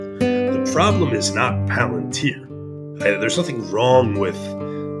problem is not Palantir. There's nothing wrong with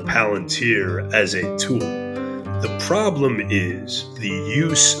Palantir as a tool. The problem is the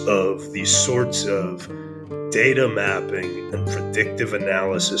use of these sorts of data mapping and predictive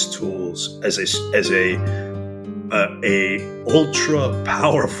analysis tools as a ultra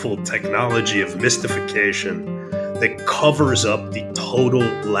powerful technology of mystification that covers up the total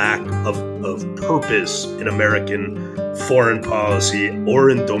lack of purpose in American foreign policy or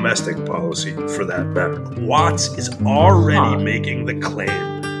in domestic policy, for that matter. Watts is already making the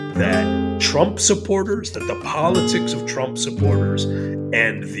claim that Trump supporters, that the politics of Trump supporters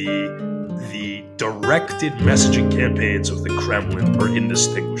and the directed messaging campaigns of the Kremlin are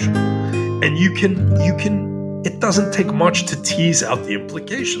indistinguishable. And you can it doesn't take much to tease out the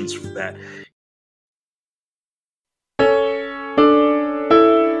implications for that.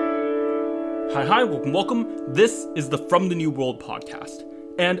 Hi, welcome. This is the From the New World podcast,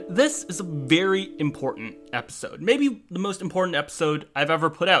 and this is a very important episode, maybe the most important episode I've ever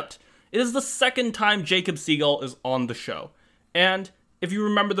put out. It is the second time Jacob Siegel is on the show, and if you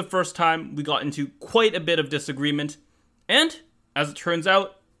remember the first time, we got into quite a bit of disagreement, and as it turns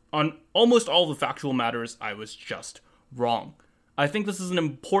out, on almost all the factual matters, I was just wrong. I think this is an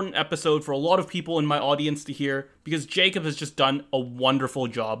important episode for a lot of people in my audience to hear, because Jacob has just done a wonderful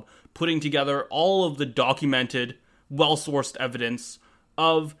job putting together all of the documented, well-sourced evidence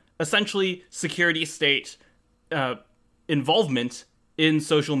of essentially security state involvement in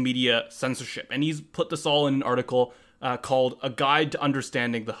social media censorship. And he's put this all in an article called A Guide to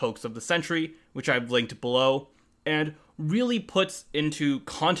Understanding the Hoax of the Century, which I've linked below, and really puts into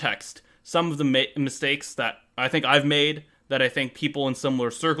context some of the mistakes that I think I've made, that I think people in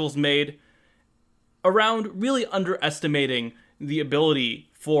similar circles made, around really underestimating the ability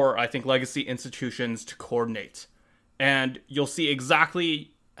for, I think, legacy institutions to coordinate. And you'll see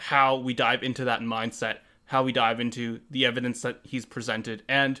exactly how we dive into that mindset, how we dive into the evidence that he's presented.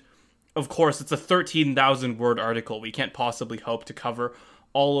 And, of course, it's a 13,000-word article. We can't possibly hope to cover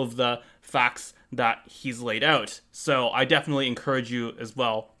all of the facts that he's laid out. So I definitely encourage you as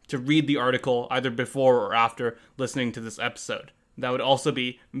well to read the article either before or after listening to this episode. That would also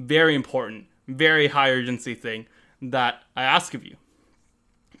be very important, very high urgency thing that I ask of you.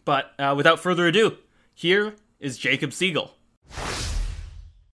 But without further ado, here is Jacob Siegel.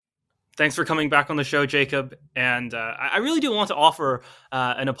 Thanks for coming back on the show, Jacob. And I really do want to offer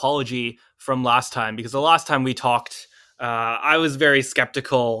an apology from last time, because the last time we talked, I was very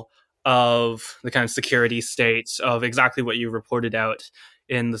skeptical of the kind of security state of exactly what you reported out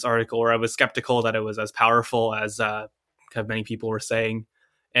in this article, where I was skeptical that it was as powerful as kind of many people were saying.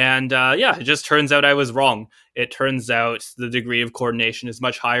 And it just turns out I was wrong. It turns out the degree of coordination is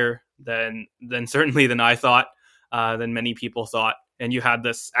much higher than certainly than I thought, than many people thought. And you had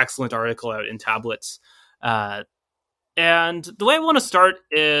this excellent article out in Tablets. And the way I want to start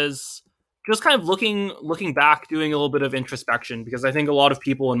is just kind of looking back, doing a little bit of introspection, because I think a lot of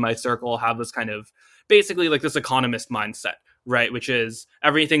people in my circle have this kind of basically like this economist mindset, right? Which is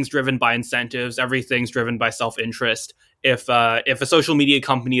everything's driven by incentives, everything's driven by self-interest. If a social media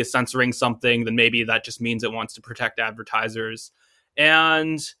company is censoring something, then maybe that just means it wants to protect advertisers.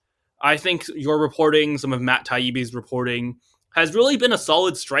 And I think your reporting, some of Matt Taibbi's reporting, has really been a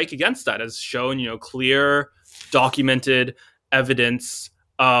solid strike against that. Has shown, clear, documented evidence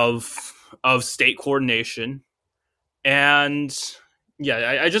of state coordination. And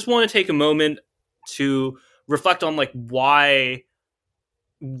I just want to take a moment to reflect on why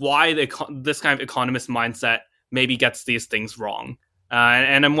this kind of economist mindset maybe gets these things wrong.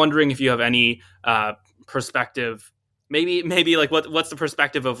 And I'm wondering if you have any perspective, maybe what's the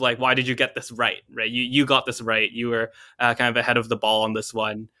perspective of why did you get this right? You got this right. You were kind of ahead of the ball on this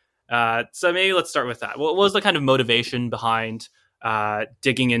one. So maybe let's start with that. What was the kind of motivation behind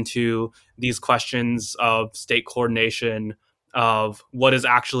digging into these questions of state coordination, of what is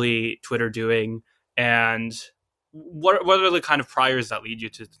actually Twitter doing, and what are the kind of priors that lead you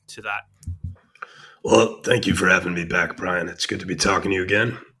to that? Well, thank you for having me back, Brian. It's good to be talking to you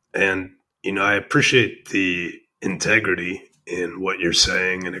again. And, I appreciate the integrity in what you're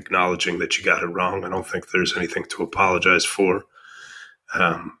saying and acknowledging that you got it wrong. I don't think there's anything to apologize for.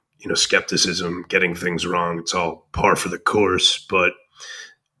 Skepticism, getting things wrong, it's all par for the course, but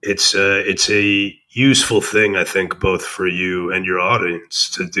it's a useful thing, I think, both for you and your audience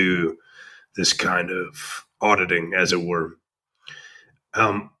to do this kind of auditing, as it were.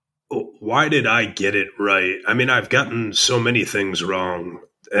 Why did I get it right? I mean, I've gotten so many things wrong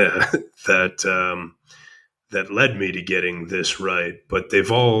that led me to getting this right, but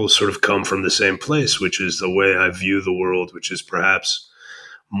they've all sort of come from the same place, which is the way I view the world, which is perhaps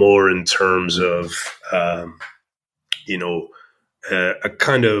more in terms of, a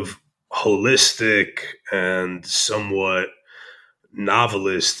kind of holistic and somewhat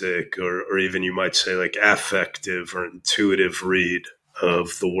novelistic, or even you might say like affective or intuitive read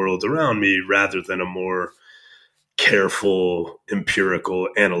of the world around me, rather than a more careful, empirical,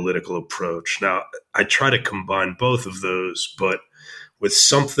 analytical approach. Now, I try to combine both of those, but with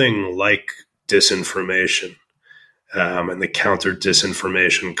something like disinformation, and the counter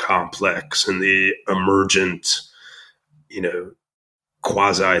disinformation complex and the emergent,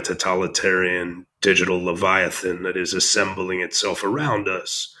 quasi-totalitarian digital leviathan that is assembling itself around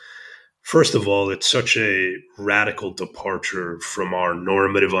us. First of all, it's such a radical departure from our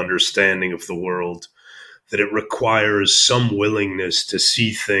normative understanding of the world that it requires some willingness to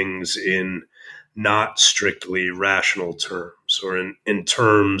see things in not strictly rational terms, or in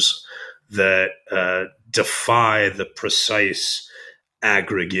terms that defy the precise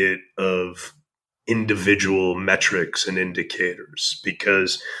aggregate of individual metrics and indicators.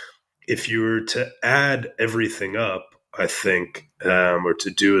 Because if you were to add everything up, I think, or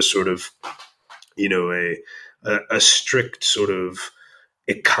to do a sort of, a strict sort of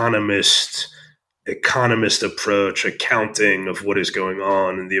economist approach, accounting of what is going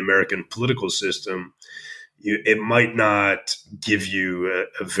on in the American political system, it might not give you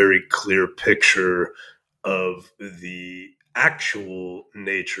a very clear picture of the actual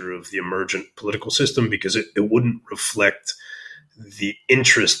nature of the emergent political system, because it wouldn't reflect the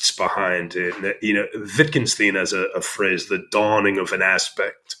interests behind it. Wittgenstein has a phrase, the dawning of an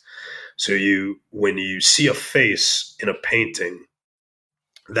aspect. So when you see a face in a painting,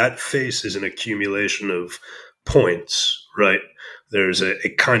 that face is an accumulation of points, right? There's a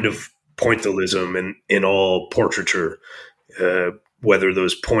kind of pointillism in all portraiture, whether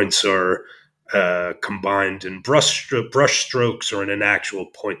those points are combined in brush strokes or in an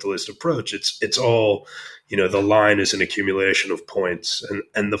actual pointillist approach. It's all, the line is an accumulation of points,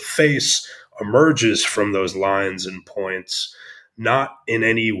 and the face emerges from those lines and points, not in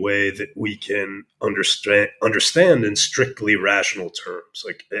any way that we can understand in strictly rational terms.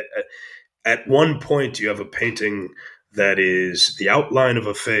 Like at one point you have a painting that is the outline of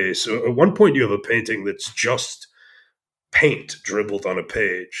a face. At one point you have a painting that's just paint dribbled on a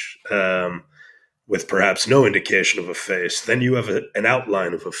page, with perhaps no indication of a face. Then you have an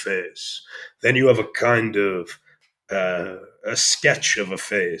outline of a face. Then you have a kind of a sketch of a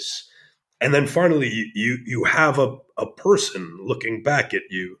face. And then finally, you have a person looking back at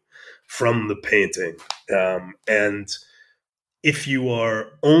you from the painting. And if you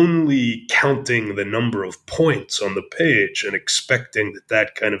are only counting the number of points on the page and expecting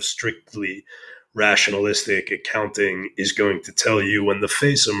that kind of strictly rationalistic accounting is going to tell you when the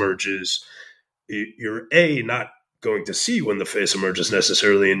face emerges, you're A, not going to see when the face emerges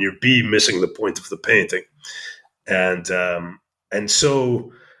necessarily, and you're B, missing the point of the painting. And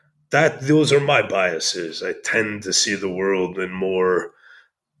so those are my biases. I tend to see the world in more,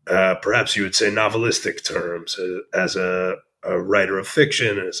 perhaps you would say, novelistic terms, as a writer of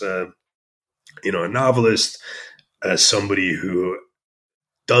fiction, as a novelist, as somebody who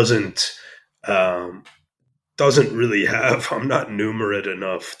doesn't really have, I'm not numerate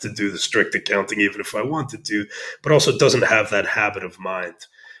enough to do the strict accounting, even if I wanted to, but also doesn't have that habit of mind.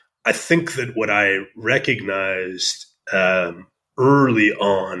 I think that what I recognized early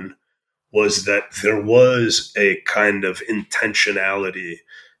on was that there was a kind of intentionality.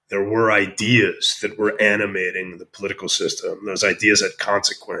 There were ideas that were animating the political system. Those ideas had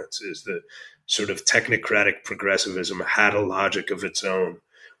consequences. The sort of technocratic progressivism had a logic of its own,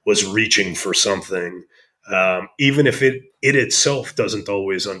 was reaching for something, even if it itself doesn't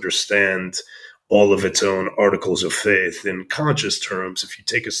always understand all of its own articles of faith in conscious terms. If you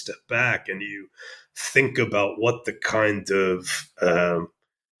take a step back and you think about what the kind of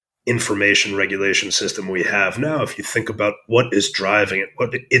information regulation system we have now, if you think about what is driving it,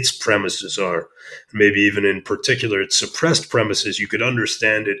 what its premises are, maybe even in particular its suppressed premises, you could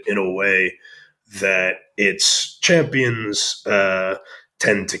understand it in a way that its champions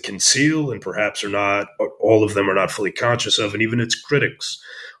tend to conceal, and perhaps are not, all of them are not fully conscious of, and even its critics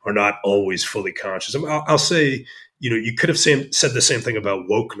are not always fully conscious of. I'll say, you could have said the same thing about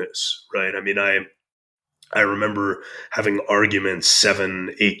wokeness, right? I mean, I remember having arguments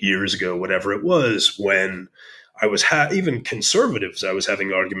 7-8 years ago, whatever it was, when I was even conservatives I was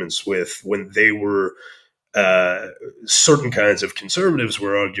having arguments with, when they were certain kinds of conservatives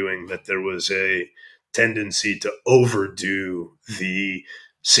were arguing that there was a tendency to overdo the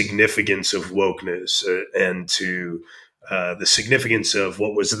significance of wokeness and to the significance of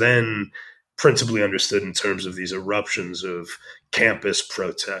what was then principally understood in terms of these eruptions of campus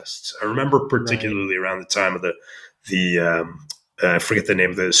protests. I remember Right. particularly around the time of the I forget the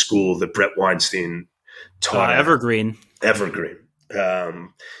name of the school that Brett Weinstein taught at, Evergreen. Evergreen.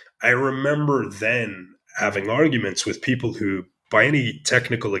 Um, I remember then having arguments with people who, by any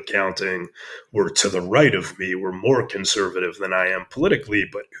technical accounting, were to the right of me, were more conservative than I am politically,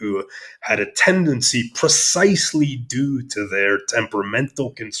 but who had a tendency, precisely due to their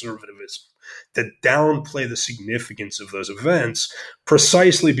temperamental conservatism, to downplay the significance of those events,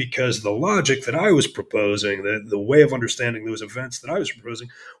 precisely because the logic that I was proposing, the way of understanding those events that I was proposing,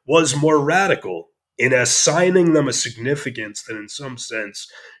 was more radical in assigning them a significance that in some sense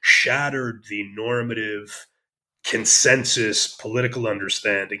shattered the normative consensus political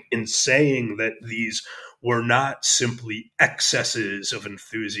understanding, in saying that these were not simply excesses of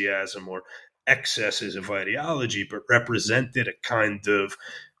enthusiasm or excesses of ideology, but represented a kind of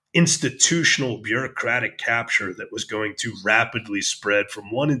institutional bureaucratic capture that was going to rapidly spread from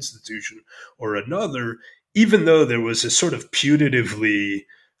one institution or another, even though there was a sort of putatively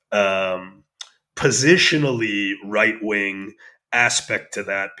um, positionally right wing aspect to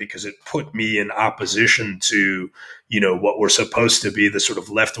that, because it put me in opposition to, what were supposed to be the sort of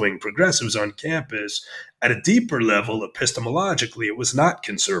left wing progressives on campus. At a deeper level, epistemologically, it was not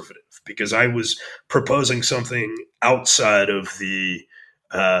conservative because I was proposing something outside of the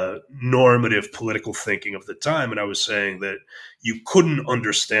normative political thinking of the time, and I was saying that you couldn't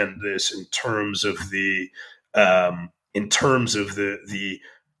understand this in terms of the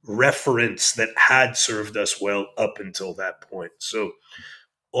reference that had served us well up until that point. So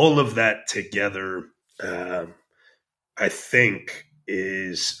all of that together, uh, I think,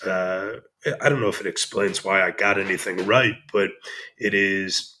 is I don't know if it explains why I got anything right, but it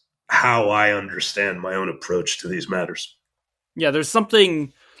is how I understand my own approach to these matters. Yeah, there's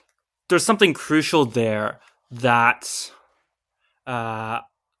something crucial there that uh,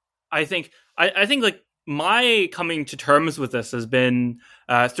 I think like my coming to terms with this has been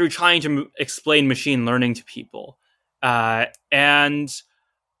through trying to explain machine learning to people, and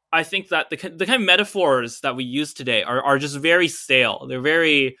I think that the kind of metaphors that we use today are just very stale.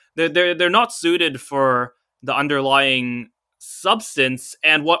 They're not suited for the underlying substance,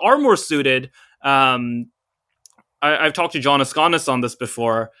 and what are more suited. I've talked to John Asconis on this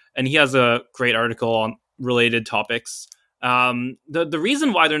before, and he has a great article on related topics. The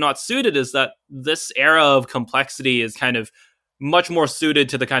reason why they're not suited is that this era of complexity is kind of much more suited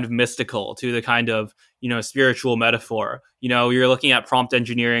to the kind of mystical, to the kind of spiritual metaphor. You're looking at prompt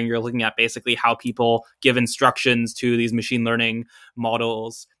engineering. You're looking at basically how people give instructions to these machine learning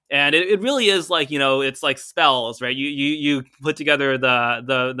models. And it really is like, it's like spells, right? You put together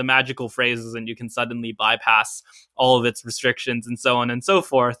the magical phrases and you can suddenly bypass all of its restrictions and so on and so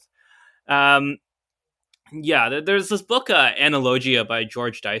forth. Um, yeah, there's this book, Analogia by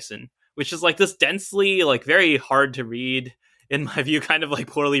George Dyson, which is like this densely, like very hard to read, in my view, kind of like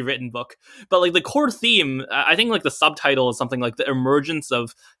poorly written book. But like the core theme, I think like the subtitle is something like the emergence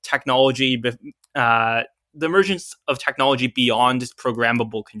of technology, the emergence of technology beyond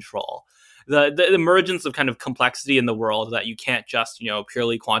programmable control. The emergence of kind of complexity in the world that you can't just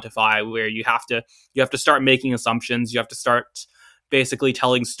purely quantify, where you have to start making assumptions, you have to start basically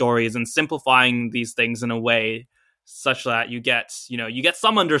telling stories and simplifying these things in a way such that you get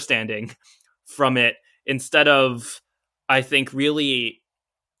some understanding from it, instead of, I think, really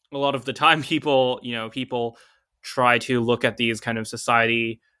a lot of the time people try to look at these kind of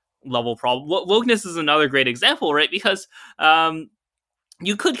society level problems. Wokeness is another great example, right? Because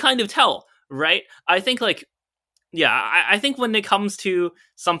you could kind of tell, right? I think like, yeah, I think when it comes to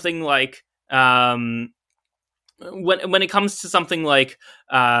something like when it comes to something like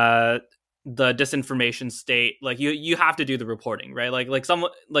the disinformation state, like you have to do the reporting, right? Like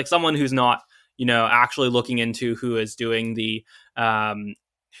someone who's not actually looking into who is doing the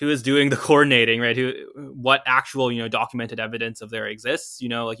coordinating, right? What actual documented evidence of there exists,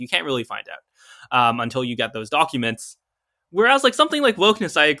 like you can't really find out until you get those documents. Whereas like something like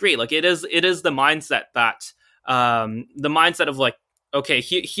wokeness, I agree, like it is the mindset that the mindset of like, okay,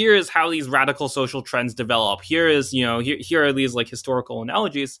 here is how these radical social trends develop. Here are these like historical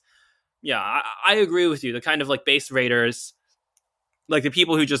analogies. Yeah, I agree with you. The kind of like base raters, like the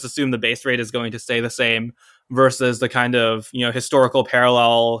people who just assume the base rate is going to stay the same, versus the kind of historical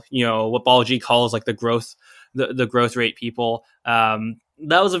parallel, what Balaji calls like the growth rate people.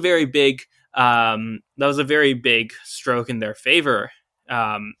 That was a very big stroke in their favor.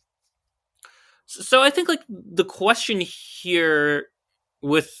 So I think like the question here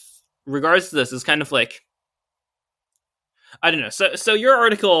with regards to this is kind of like, I don't know. So your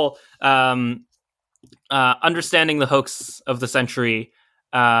article, understanding the hoax of the century,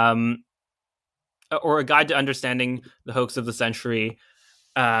 or a guide to understanding the hoax of the century.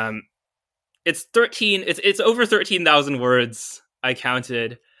 It's over 13,000 words. I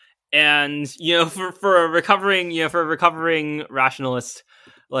counted, and for a recovering rationalist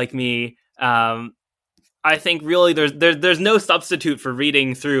like me, I think really there's no substitute for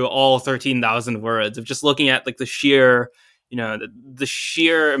reading through all 13,000 words of just looking at like the sheer the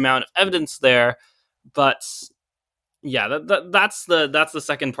sheer amount of evidence there. But yeah, that's the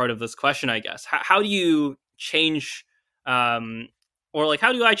second part of this question, I guess. How do you change, or like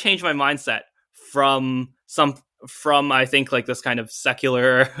how do I change my mindset from I think like this kind of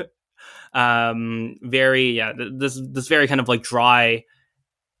secular, this very kind of like dry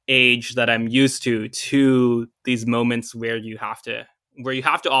age that I'm used to these moments where you have to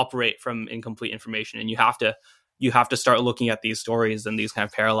operate from incomplete information, and you have to start looking at these stories and these kind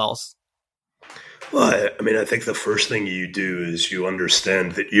of parallels. Well, I mean, I think the first thing you do is you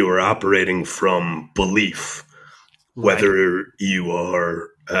understand that you are operating from belief, whether you are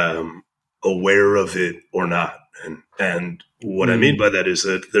aware of it or not. And what I mean by that is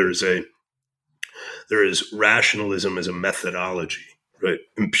that there is rationalism as a methodology, right?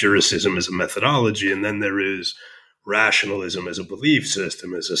 Empiricism as a methodology, and then there is rationalism as a belief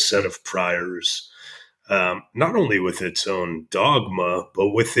system, as a set of priors, not only with its own dogma, but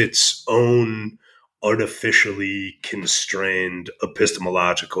with its own artificially constrained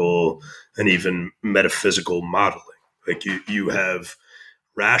epistemological and even metaphysical modeling. Like you have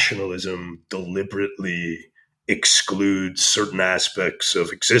rationalism deliberately excludes certain aspects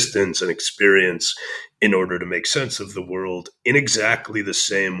of existence and experience in order to make sense of the world in exactly the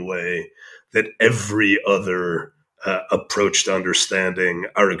same way that every other approach to understanding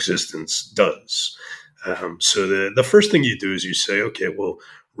our existence does. So the first thing you do is you say, okay, well,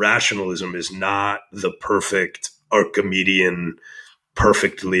 rationalism is not the perfect Archimedean,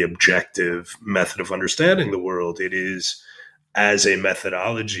 perfectly objective method of understanding the world. It is, as a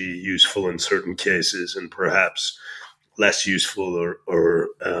methodology, useful in certain cases and perhaps less useful or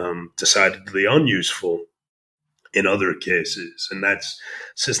decidedly unuseful in other cases. And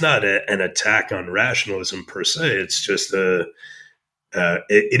so it's not an attack on rationalism per se. It's just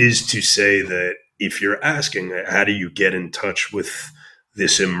it is to say that if you're asking, how do you get in touch with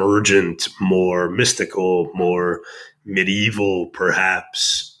this emergent, more mystical, more medieval,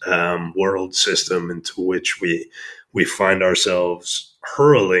 perhaps, world system into which we find ourselves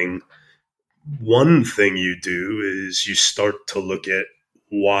hurling, one thing you do is you start to look at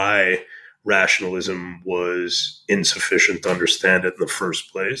why rationalism was insufficient to understand it in the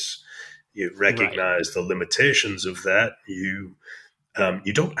first place. You recognize the limitations of that. You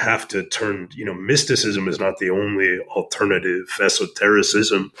don't have to turn, mysticism is not the only alternative.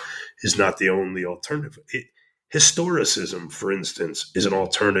 Esotericism is not the only alternative. Historicism, for instance, is an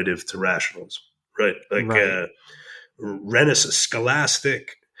alternative to rationalism, right? Renaissance,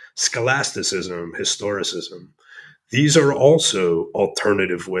 scholasticism, historicism. These are also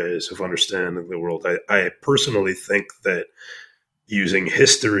alternative ways of understanding the world. I personally think that using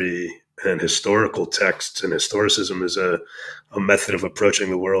history and historical texts and historicism as a method of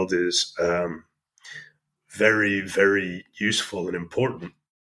approaching the world is very, very useful and important.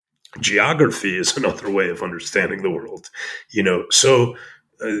 Geography is another way of understanding the world, So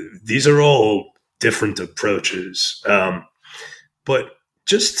these are all different approaches, but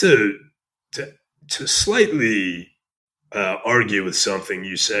just to slightly argue with something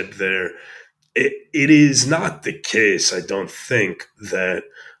you said there, it is not the case, I don't think, that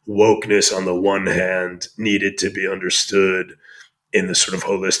wokeness on the one hand needed to be understood in the sort of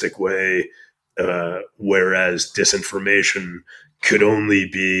holistic way, whereas disinformation could only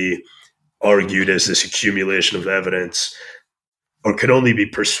be argued as this accumulation of evidence or could only be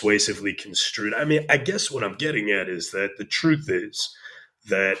persuasively construed. I mean, I guess what I'm getting at is that the truth is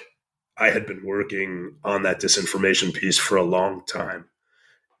that I had been working on that disinformation piece for a long time.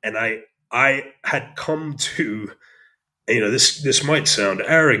 And I had come to, this might sound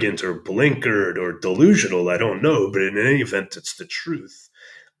arrogant or blinkered or delusional, I don't know, but in any event, it's the truth.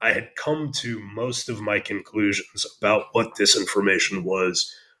 I had come to most of my conclusions about what disinformation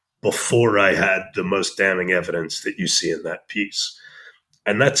was before I had the most damning evidence that you see in that piece.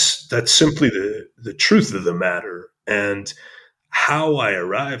 And that's simply the truth of the matter. And how I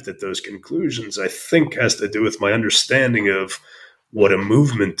arrived at those conclusions, I think, has to do with my understanding of what a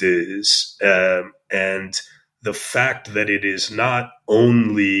movement is, and the fact that it is not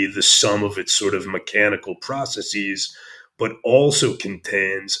only the sum of its sort of mechanical processes, but also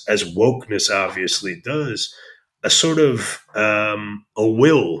contains, as wokeness obviously does, a sort of a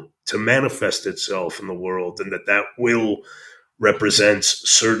will to manifest itself in the world, and that will represents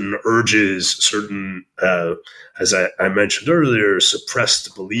certain urges, certain, as I mentioned earlier,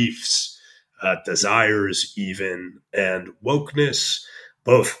 suppressed beliefs, desires even, and wokeness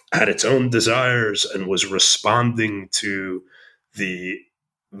both had its own desires and was responding to the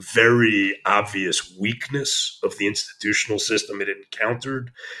very obvious weakness of the institutional system it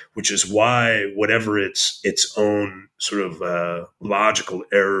encountered, which is why whatever its own sort of logical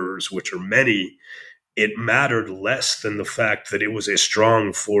errors, which are many, it mattered less than the fact that it was a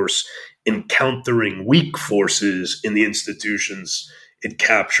strong force in countering weak forces in the institutions it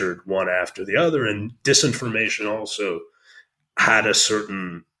captured one after the other. And disinformation also had a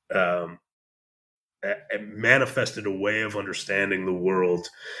certain manifested a way of understanding the world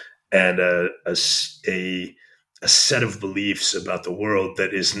and a set of beliefs about the world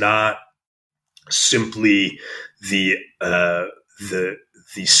that is not simply the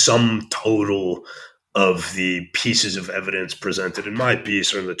sum total of the pieces of evidence presented in my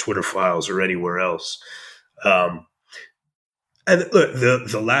piece or in the Twitter files or anywhere else. And look,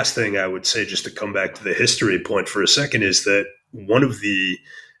 the last thing I would say, just to come back to the history point for a second, is that one of the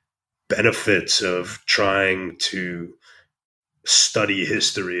benefits of trying to study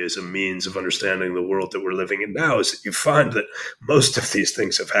history as a means of understanding the world that we're living in now is that you find that most of these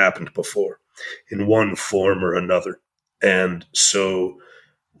things have happened before in one form or another. And so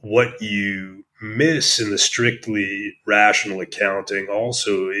what you miss in the strictly rational accounting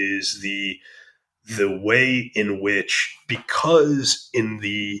also is the way in which, because in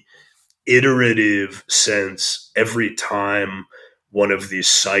the iterative sense, every time one of these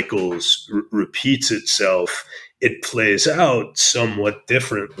cycles repeats itself, it plays out somewhat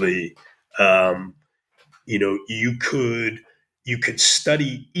differently. You could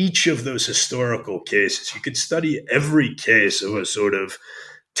study each of those historical cases. You could study every case of a sort of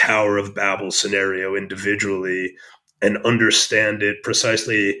Tower of Babel scenario individually and understand it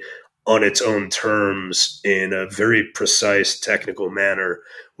precisely on its own terms in a very precise technical manner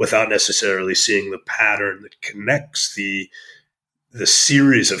without necessarily seeing the pattern that connects the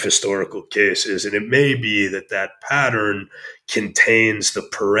series of historical cases. And it may be that pattern contains the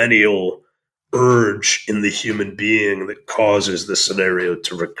perennial urge in the human being that causes the scenario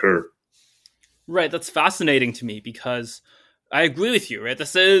to recur. Right. That's fascinating to me because I agree with you, right?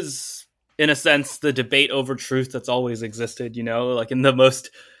 This is, in a sense, the debate over truth that's always existed, like in the most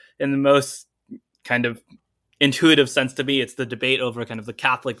kind of intuitive sense to me, it's the debate over kind of the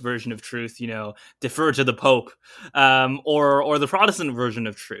Catholic version of truth, defer to the Pope, or the Protestant version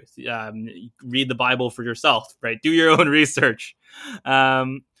of truth. Read the Bible for yourself, right? Do your own research. I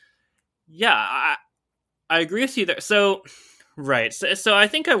agree with you there. So, right. So I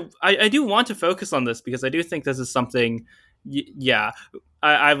think I do want to focus on this because I do think this is something,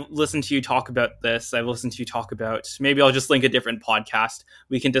 I've listened to you talk about this. I've listened to you talk about, maybe I'll just link a different podcast.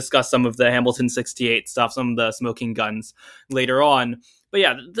 We can discuss some of the Hamilton 68 stuff, some of the smoking guns later on. But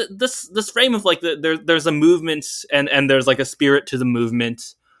yeah, this frame of like there's a movement and there's like a spirit to the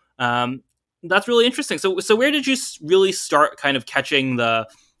movement. That's really interesting. So where did you really start kind of catching the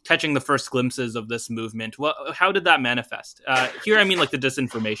first glimpses of this movement? How did that manifest? Here, I mean like the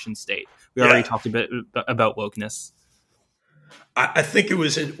disinformation state. We already talked a bit about wokeness. I think it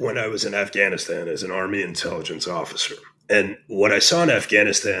was when I was in Afghanistan as an Army intelligence officer. And what I saw in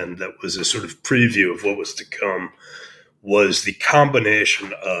Afghanistan that was a sort of preview of what was to come was the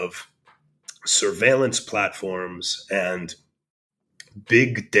combination of surveillance platforms and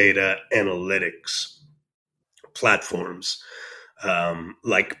big data analytics platforms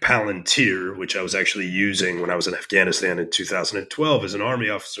like Palantir, which I was actually using when I was in Afghanistan in 2012 as an Army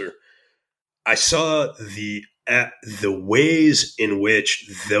officer. I saw the ways in which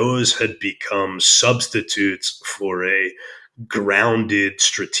those had become substitutes for a grounded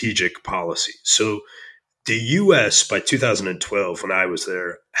strategic policy. So the U.S. by 2012, when I was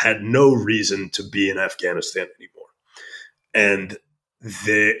there, had no reason to be in Afghanistan anymore. And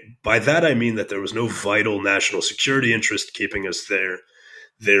by that, I mean that there was no vital national security interest keeping us there.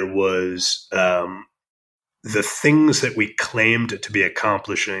 There was the things that we claimed to be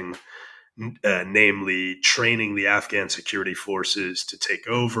accomplishing, namely training the Afghan security forces to take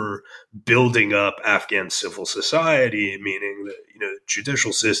over, building up Afghan civil society, meaning the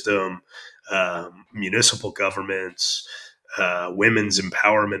judicial system, municipal governments, women's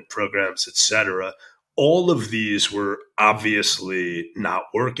empowerment programs, etc. All of these were obviously not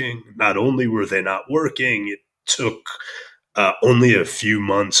working. Not only were they not working, it took only a few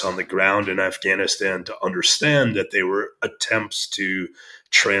months on the ground in Afghanistan to understand that they were attempts to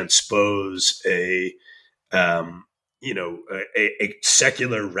transpose a um, a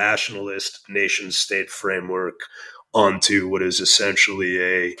secular rationalist nation state framework onto what is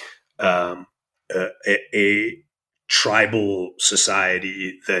essentially um, a tribal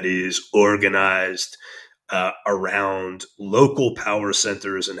society that is organized around local power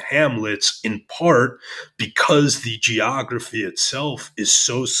centers and hamlets, in part because the geography itself is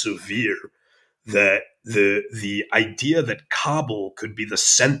so severe that the idea that Kabul could be the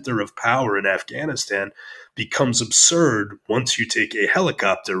center of power in Afghanistan becomes absurd once you take a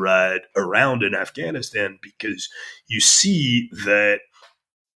helicopter ride around in Afghanistan, because you see that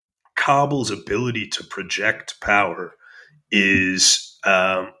Kabul's ability to project power is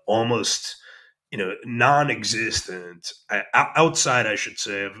almost non-existent outside, I should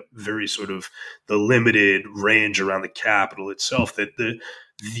say, of very sort of the limited range around the capital itself. That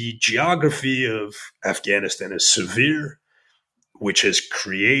the geography of Afghanistan is severe, which has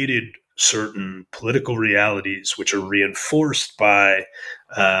created certain political realities which are reinforced by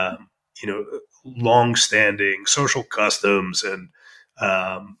you know long-standing social customs,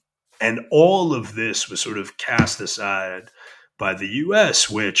 and all of this was sort of cast aside by the U.S.,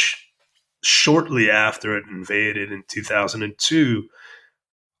 which shortly after it invaded in 2002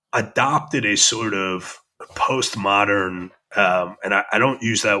 adopted a sort of postmodern, and I don't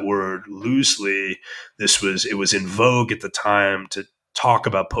use that word loosely. It was in vogue at the time to talk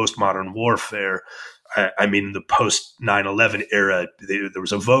about postmodern warfare. I mean, the post 9/11 era, there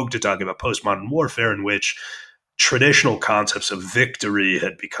was a vogue to talk about postmodern warfare in which traditional concepts of victory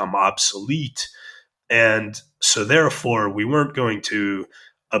had become obsolete. And so therefore, we weren't going to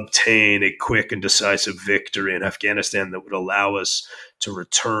obtain a quick and decisive victory in Afghanistan that would allow us to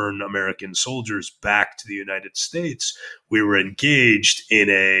return American soldiers back to the United States. We were engaged in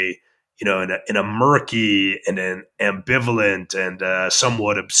a murky and an ambivalent and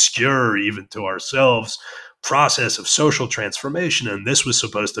somewhat obscure, even to ourselves, process of social transformation. And this was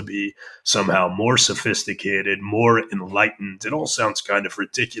supposed to be somehow more sophisticated, more enlightened. It all sounds kind of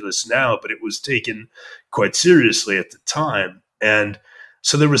ridiculous now, but it was taken quite seriously at the time. And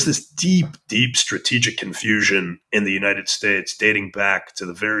so there was this deep, deep strategic confusion in the United States dating back to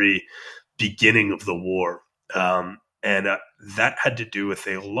the very beginning of the war. And that had to do with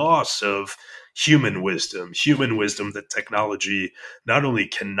a loss of human wisdom that technology not only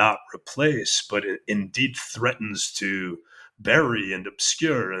cannot replace, but it indeed threatens to bury and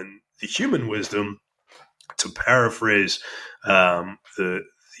obscure. And the human wisdom, to paraphrase the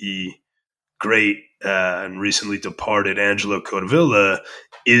great and recently departed Angelo Codevilla,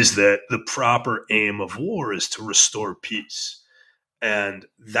 is that the proper aim of war is to restore peace. And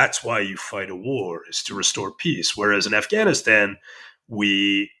that's why you fight a war, is to restore peace. Whereas in Afghanistan,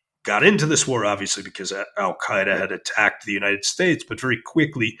 we got into this war, obviously, because al-Qaeda had attacked the United States. But very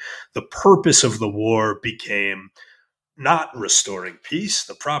quickly, the purpose of the war became not restoring peace,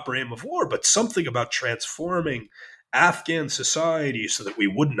 the proper aim of war, but something about transforming Afghan society so that we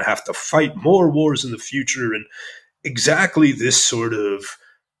wouldn't have to fight more wars in the future. And exactly this sort of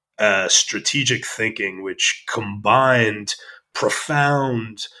strategic thinking, which combined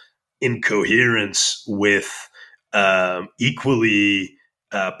profound incoherence with equally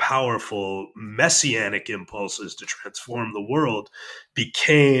powerful messianic impulses to transform the world,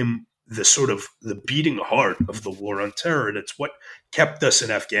 became the sort of the beating heart of the war on terror. And it's what kept us in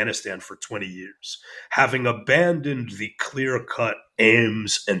Afghanistan for 20 years. Having abandoned the clear-cut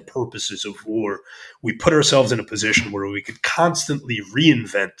aims and purposes of war, we put ourselves in a position where we could constantly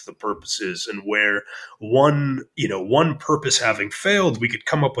reinvent the purposes, and where one purpose having failed, we could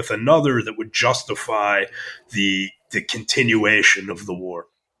come up with another that would justify the continuation of the war.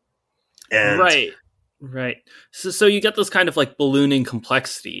 And Right. So you get this kind of like ballooning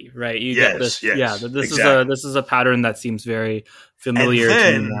complexity, right? You get this, exactly. This is a pattern that seems very familiar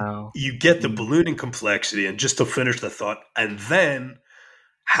to me now. You get the ballooning complexity, and just to finish the thought, and then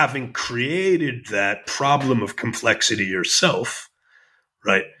having created that problem of complexity yourself,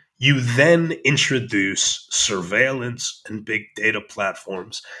 right? You then introduce surveillance and big data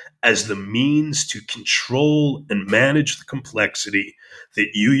platforms as the means to control and manage the complexity that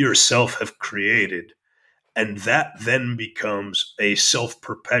you yourself have created. And that then becomes a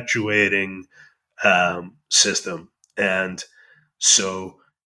self-perpetuating system. And so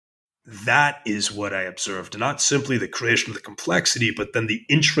that is what I observed. Not simply the creation of the complexity, but then the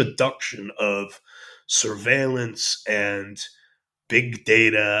introduction of surveillance and big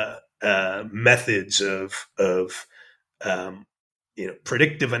data methods of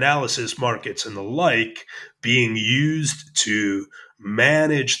predictive analysis markets and the like being used to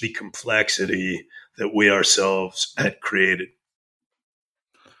manage the complexity that we ourselves had created.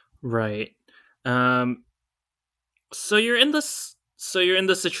 Right. So you're in this. So you're in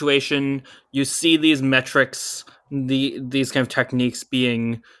this situation. You see these metrics, these kind of techniques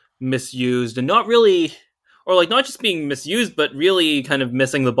being misused, and not really, or like not just being misused, but really kind of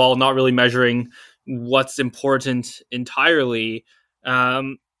missing the ball, not really measuring what's important entirely.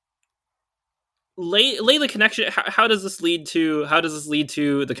 Um, lay the connection. How does this lead to? How does this lead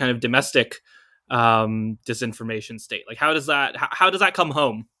to the kind of domestic disinformation state? Like, how does that come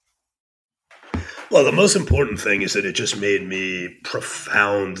home? Well, the most important thing is that it just made me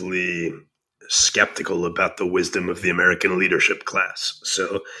profoundly skeptical about the wisdom of the American leadership class.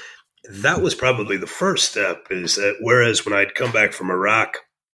 So that was probably the first step, is that whereas when I'd come back from Iraq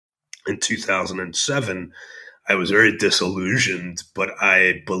in 2007, I was very disillusioned, but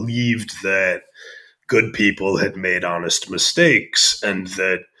I believed that good people had made honest mistakes and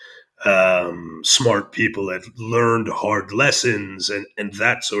that smart people had learned hard lessons and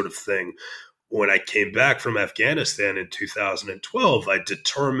that sort of thing. When I came back from Afghanistan in 2012, I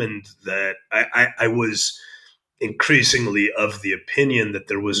determined that I was increasingly of the opinion that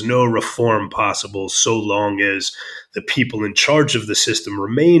there was no reform possible so long as the people in charge of the system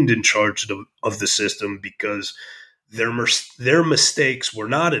remained in charge of the system, because their mistakes were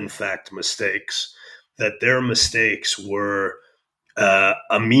not in fact mistakes, that their mistakes were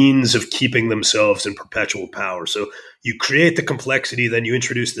a means of keeping themselves in perpetual power. So you create the complexity, then you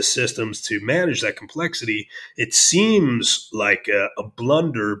introduce the systems to manage that complexity. It seems like a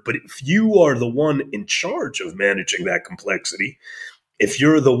blunder, but if you are the one in charge of managing that complexity, if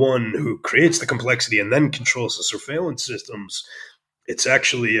you're the one who creates the complexity and then controls the surveillance systems, it's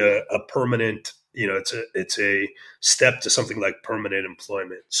actually a permanent, it's a step to something like permanent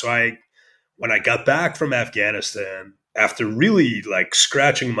employment. So when I got back from Afghanistan, after really like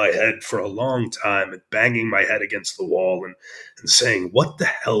scratching my head for a long time and banging my head against the wall and saying, what the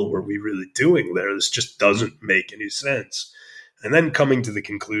hell were we really doing there? This just doesn't make any sense. And then coming to the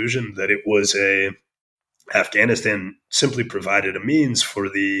conclusion that it was Afghanistan simply provided a means for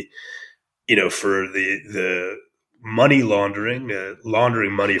the money laundering,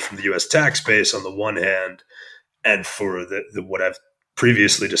 laundering money from the U.S. tax base on the one hand, and for the what I've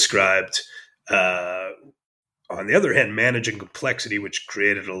previously described, on the other hand, managing complexity, which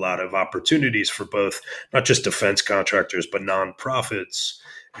created a lot of opportunities for both, not just defense contractors, but nonprofits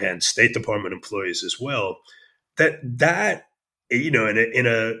and State Department employees as well. That in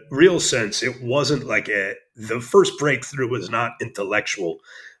a real sense, it wasn't like the first breakthrough was not intellectual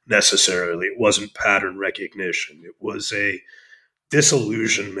necessarily. It wasn't pattern recognition. It was a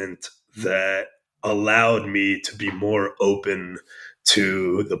disillusionment that allowed me to be more open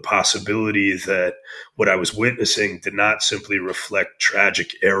to the possibility that what I was witnessing did not simply reflect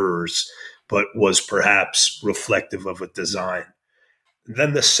tragic errors, but was perhaps reflective of a design.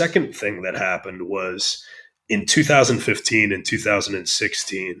 Then the second thing that happened was in 2015 and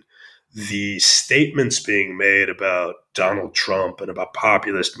 2016, the statements being made about Donald Trump and about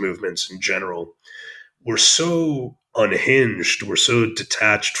populist movements in general were so unhinged, were so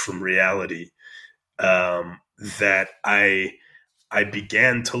detached from reality, that I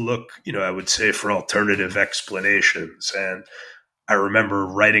began to look, I would say, for alternative explanations. And I remember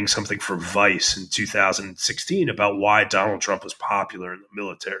writing something for Vice in 2016 about why Donald Trump was popular in the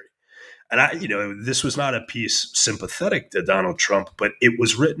military. And this was not a piece sympathetic to Donald Trump, but it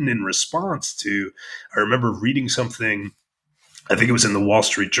was written in response to, I remember reading something, I think it was in the Wall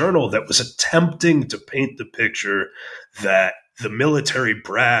Street Journal, that was attempting to paint the picture that the military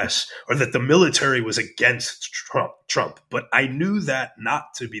brass, or that the military was against Trump. But I knew that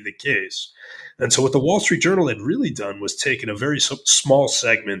not to be the case. And so what the Wall Street Journal had really done was taken a very small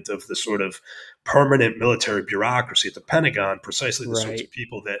segment of the sort of permanent military bureaucracy at the Pentagon, precisely the sorts of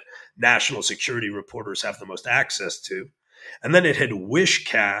people that national security reporters have the most access to. And then it had wish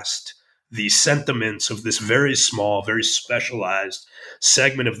cast the sentiments of this very small, very specialized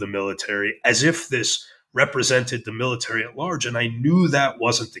segment of the military as if this represented the military at large. And I knew that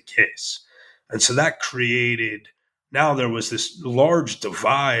wasn't the case. And so that created, now there was this large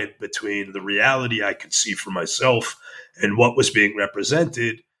divide between the reality I could see for myself and what was being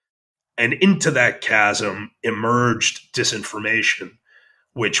represented. And into that chasm emerged disinformation,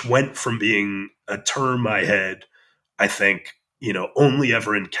 which went from being a term I had, I think, only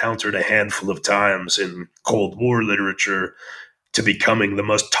ever encountered a handful of times in Cold War literature to becoming the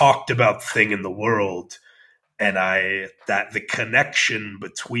most talked about thing in the world. And that the connection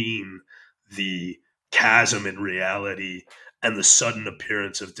between the chasm in reality and the sudden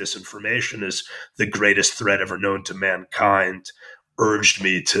appearance of disinformation as the greatest threat ever known to mankind urged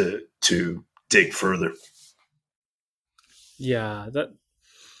me to dig further. Yeah, that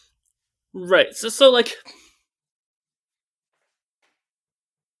right. So like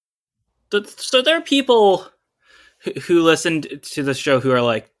So there are people who listened to the show who are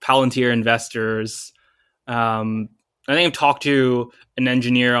like Palantir investors. I think I've talked to an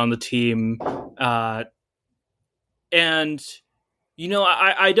engineer on the team, and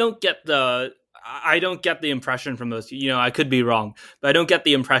I don't get the impression from those. I could be wrong, but I don't get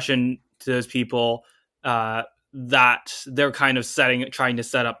the impression to those people that they're kind of trying to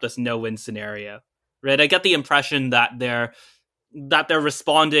set up this no-win scenario, right? I get the impression that they're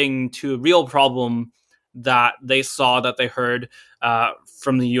responding to a real problem that they saw, that they heard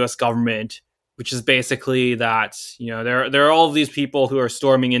from the U.S. government, which is basically that there are all of these people who are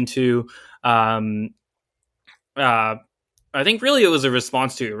storming into. I think really it was a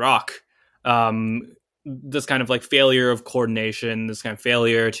response to Iraq. This kind of like failure of coordination, this kind of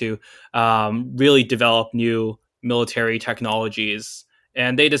failure to really develop new military technologies,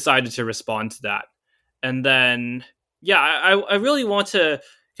 and they decided to respond to that. And then, I really want to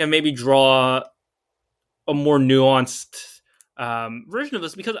kind of maybe draw a more nuanced version of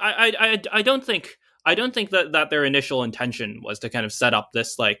this, because I don't think that their initial intention was to kind of set up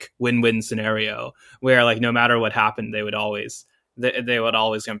this like win-win scenario where like no matter what happened they would always kind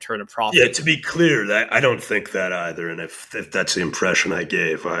of turn a profit. Yeah, to be clear, that I don't think that either. And if that's the impression I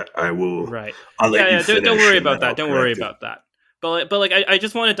gave, I will. Right. I'll let you finish. Don't worry about that. Don't worry about that. But like I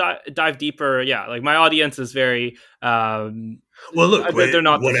just want to dive deeper. Yeah, like my audience is very. Well, look, they're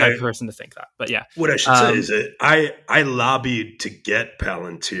not the type of person to think that. But yeah, what I should say is that I lobbied to get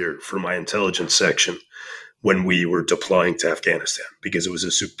Palantir for my intelligence section when we were deploying to Afghanistan because it was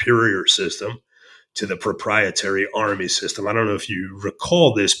a superior system to the proprietary Army system. I don't know if you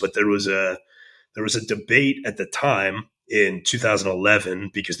recall this, but there was a debate at the time in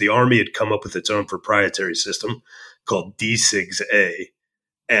 2011 because the Army had come up with its own proprietary system called D6A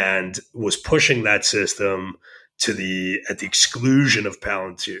and was pushing that system at the exclusion of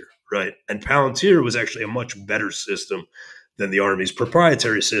Palantir, right? And Palantir was actually a much better system than the Army's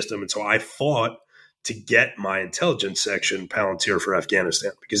proprietary system. And so I fought to get my intelligence section Palantir for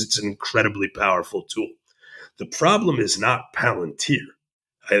Afghanistan because it's an incredibly powerful tool. The problem is not Palantir.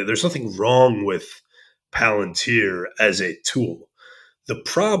 There's nothing wrong with Palantir as a tool. The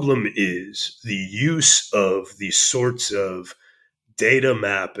problem is the use of these sorts of data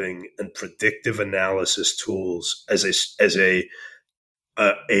mapping and predictive analysis tools as a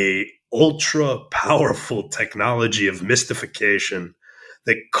ultra powerful technology of mystification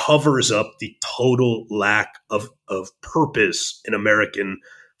that covers up the total lack of purpose in American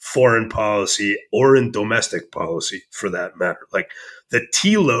foreign policy or in domestic policy for that matter. Like the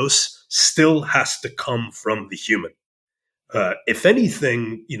telos still has to come from the human. If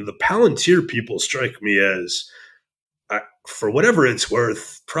anything, the Palantir people strike me as, for whatever it's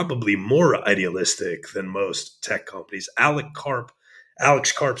worth, probably more idealistic than most tech companies. Alex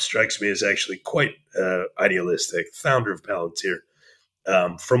Karp strikes me as actually quite idealistic, founder of Palantir,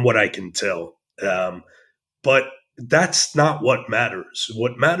 from what I can tell. But that's not what matters.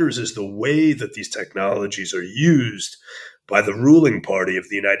 What matters is the way that these technologies are used by the ruling party of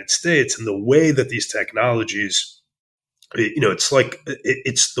the United States and the way that these technologies, it's like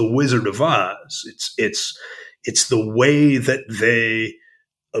it's the Wizard of Oz. It's the way that they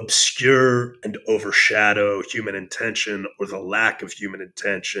obscure and overshadow human intention or the lack of human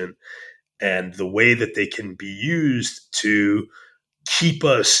intention, and the way that they can be used to keep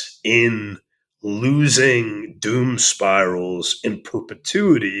us in losing doom spirals in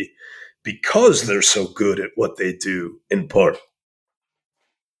perpetuity because they're so good at what they do in part.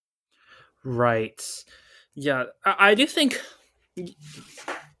 Right. Yeah, I do think.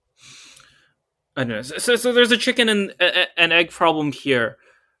 I don't know. So there's a chicken and an egg problem here,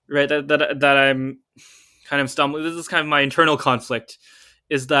 right? That I'm kind of stumbling. This is kind of my internal conflict.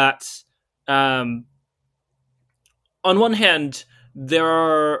 Is that on one hand there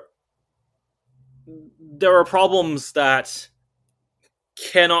are problems that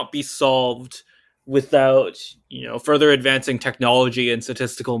cannot be solved without further advancing technology and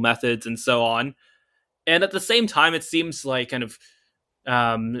statistical methods and so on. And at the same time, it seems like kind of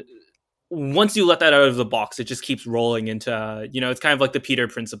once you let that out of the box, it just keeps rolling into, it's kind of like the Peter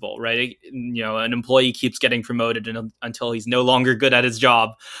principle, right? An employee keeps getting promoted until he's no longer good at his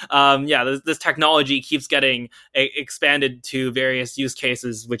job. This technology keeps getting expanded to various use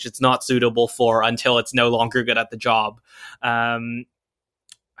cases, which it's not suitable for until it's no longer good at the job. How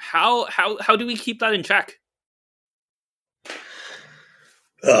do we keep that in check?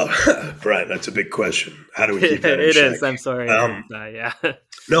 Oh, Brian, that's a big question. How do we keep that in It check? is. I'm sorry. Yeah.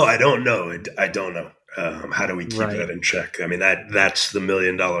 No, I don't know. I don't know. How do we keep that in check? I mean, that's the $1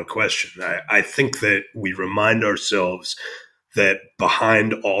 million question. I think that we remind ourselves that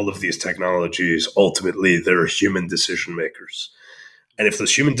behind all of these technologies, ultimately, there are human decision makers. And if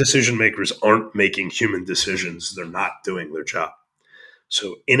those human decision makers aren't making human decisions, they're not doing their job.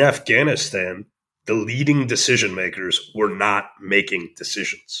 So in Afghanistan, the leading decision makers were not making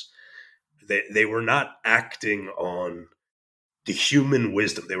decisions. They were not acting on the human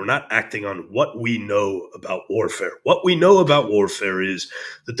wisdom. They were not acting on what we know about warfare. What we know about warfare is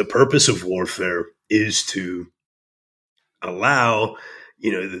that the purpose of warfare is to allow,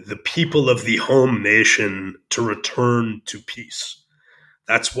 the people of the home nation to return to peace.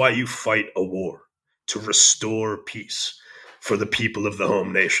 That's why you fight a war, to restore peace for the people of the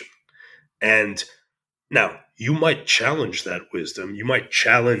home nation. And now you might challenge that wisdom, you might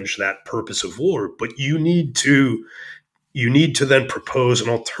challenge that purpose of war, but you need to then propose an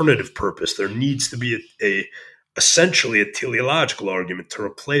alternative purpose. There needs to be essentially a teleological argument to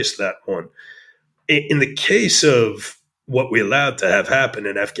replace that one. In the case of what we allowed to have happen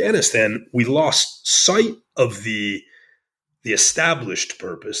in Afghanistan, we lost sight of the established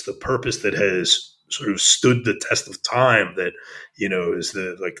purpose, the purpose that has sort of stood the test of time, that, is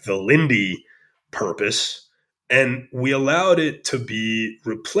the Lindy purpose. And we allowed it to be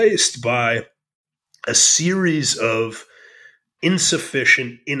replaced by a series of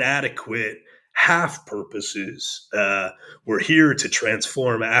insufficient, inadequate half purposes. We're here to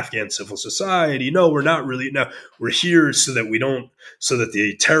transform Afghan civil society. No, we're not really. No, we're here so that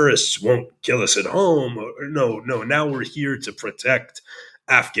the terrorists won't kill us at home. No. Now we're here to protect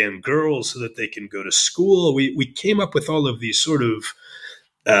Afghan girls so that they can go to school. We came up with all of these sort of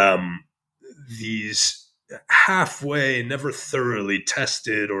these halfway, never thoroughly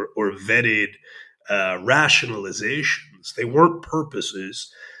tested or vetted rationalizations. They weren't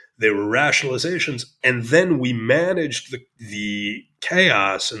purposes. They were rationalizations. And then we managed the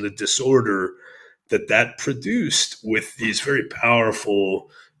chaos and the disorder that produced with these very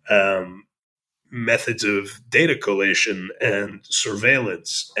powerful methods of data collation and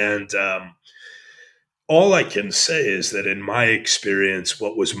surveillance. And all I can say is that in my experience,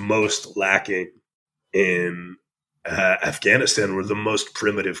 what was most lacking in Afghanistan were the most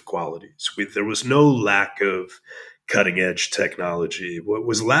primitive qualities. There was no lack of cutting-edge technology. What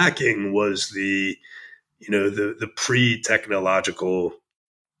was lacking was the pre-technological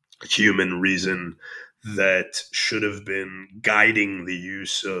human reason that should have been guiding the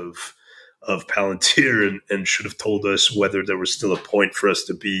use of Palantir and should have told us whether there was still a point for us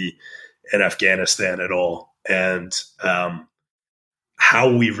to be in Afghanistan at all. And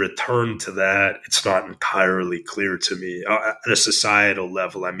how we return to that, it's not entirely clear to me. At a societal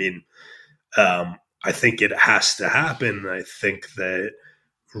level, I think it has to happen. I think that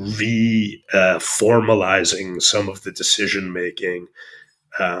formalizing some of the decision making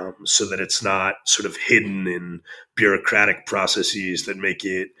so that it's not sort of hidden in bureaucratic processes that make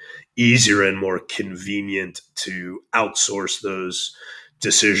it easier and more convenient to outsource those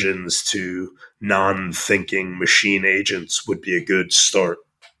decisions to non-thinking machine agents would be a good start.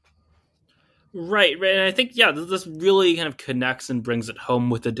 Right. And I think, this really kind of connects and brings it home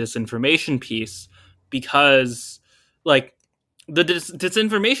with the disinformation piece, because the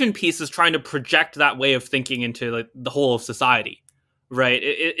disinformation piece is trying to project that way of thinking into the whole of society, right?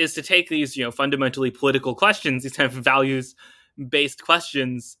 It is to take these, fundamentally political questions, these kind of values-based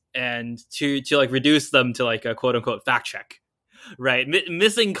questions, and to reduce them to a quote unquote fact check. Right,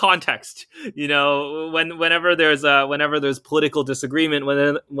 missing context. Whenever there's political disagreement,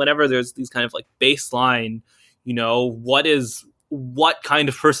 whenever there's these kind of baseline, what kind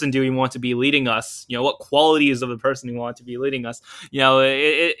of person do we want to be leading us? What qualities of the person we want to be leading us?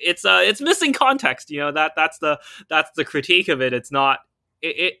 It's missing context. That's the critique of it. It's not.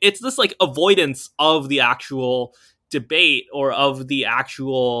 It's this avoidance of the actual debate or of the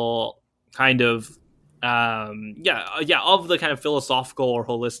actual kind of. Of the kind of philosophical or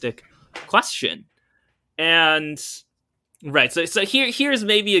holistic question. And right, so here's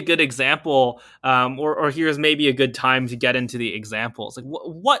maybe a good example, or here's maybe a good time to get into the examples.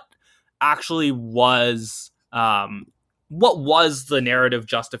 What actually was what was the narrative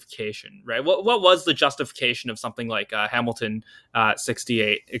justification, right? What was the justification of something like Hamilton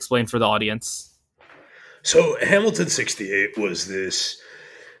 68? Explain for the audience. So Hamilton 68 was this.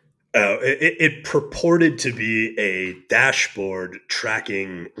 It purported to be a dashboard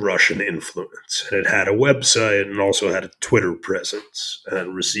tracking Russian influence. And it had a website and also had a Twitter presence,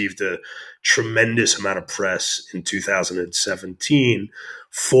 and received a tremendous amount of press in 2017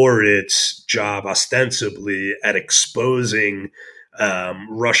 for its job ostensibly at exposing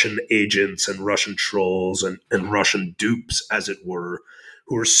Russian agents and Russian trolls and Russian dupes, as it were,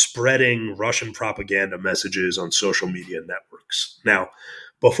 who were spreading Russian propaganda messages on social media networks. Now,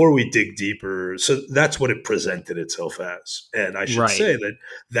 before we dig deeper, so that's what it presented itself as. And I should Right. say that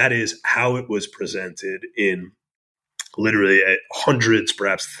that is how it was presented in literally hundreds,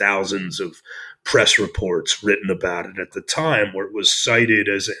 perhaps thousands of press reports written about it at the time, where it was cited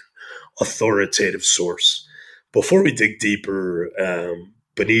as an authoritative source. Before we dig deeper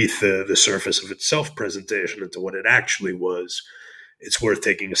beneath the surface of its self-presentation into what it actually was, it's worth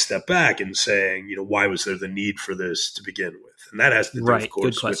taking a step back and saying, why was there the need for this to begin with? And that has to do, of Right. Good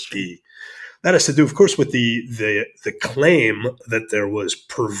course, question. with the claim that there was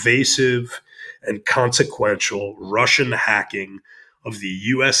pervasive and consequential Russian hacking of the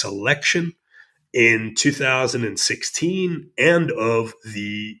U.S. election in 2016 and of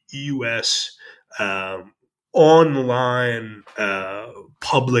the U.S. Online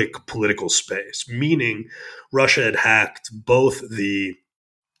public political space, meaning Russia had hacked both the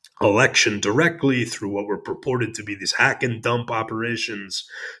election directly through what were purported to be these hack and dump operations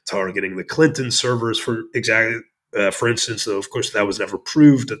targeting the Clinton servers, for instance, though of course that was never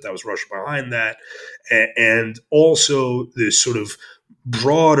proved that was Russia behind that, and also this sort of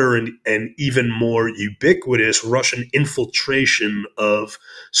broader and even more ubiquitous Russian infiltration of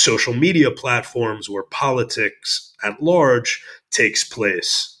social media platforms where politics at large takes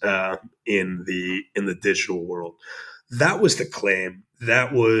place in the digital world. That was the claim.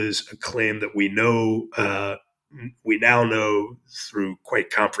 That was a claim that we now know through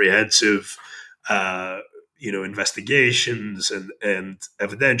quite comprehensive investigations and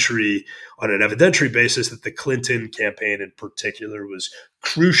evidentiary on an evidentiary basis, that the Clinton campaign in particular was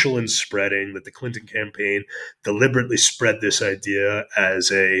crucial in spreading, that the Clinton campaign deliberately spread this idea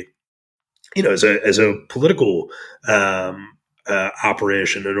as a political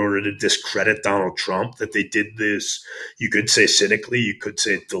operation in order to discredit Donald Trump, that they did this, you could say cynically, you could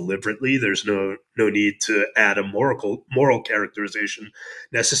say deliberately. There's no need to add a moral characterization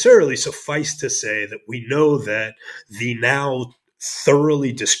necessarily. Suffice to say that we know that the now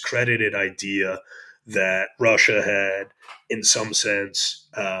thoroughly discredited idea that Russia had, in some sense,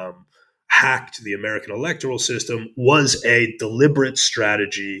 hacked the American electoral system was a deliberate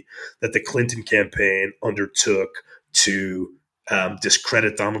strategy that the Clinton campaign undertook to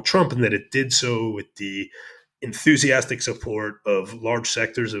discredit Donald Trump, and that it did so with the enthusiastic support of large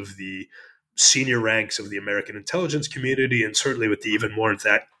sectors of the senior ranks of the American intelligence community, and certainly with the even more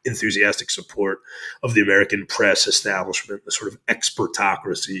enthusiastic support of the American press establishment, the sort of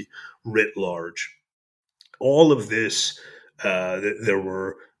expertocracy writ large. All of this, there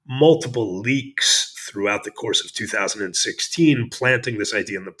were multiple leaks throughout the course of 2016 planting this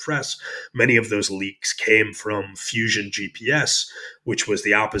idea in the press. Many of those leaks came from Fusion GPS, which was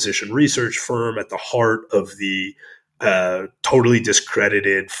the opposition research firm at the heart of the totally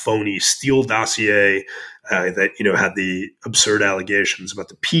discredited, phony Steele dossier that had the absurd allegations about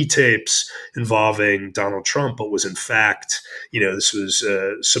the P tapes involving Donald Trump, but was in fact, this was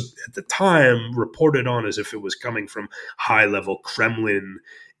at the time reported on as if it was coming from high-level Kremlin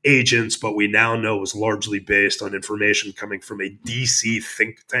agents, but we now know was largely based on information coming from a DC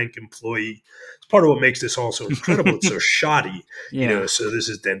think tank employee. It's part of what makes this all so incredible. It's so shoddy. Yeah. So this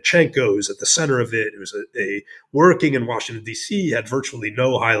is Danchenko, who's at the center of it. It was a working in Washington, D.C., had virtually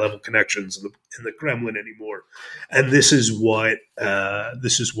no high-level connections in the Kremlin anymore. And this is what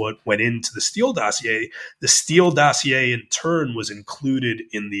went into the Steele dossier. The Steele dossier, in turn, was included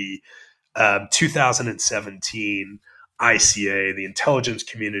in the 2017 ICA, the Intelligence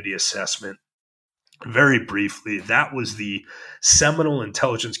Community Assessment. Very briefly, that was the seminal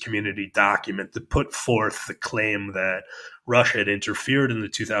intelligence community document that put forth the claim that Russia had interfered in the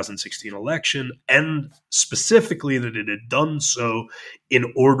 2016 election, and specifically that it had done so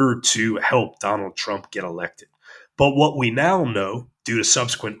in order to help Donald Trump get elected. But what we now know, due to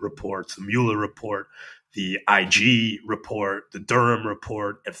subsequent reports, the Mueller report, the IG report, the Durham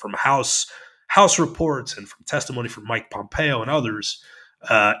report, and from House reports and from testimony from Mike Pompeo and others,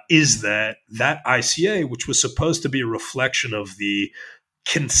 is that ICA, which was supposed to be a reflection of the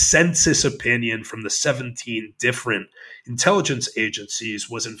consensus opinion from the 17 different intelligence agencies,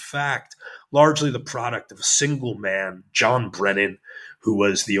 was in fact largely the product of a single man, John Brennan, who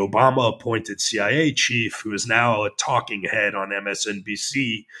was the Obama-appointed CIA chief, who is now a talking head on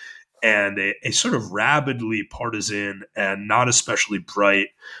MSNBC, and a sort of rabidly partisan and not especially bright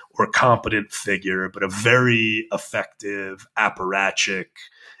or competent figure, but a very effective apparatchik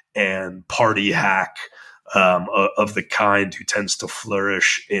and party hack of the kind who tends to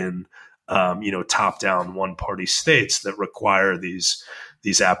flourish in top-down one-party states that require these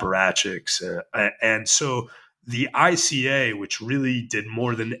apparatchiks. And so the ICA, which really did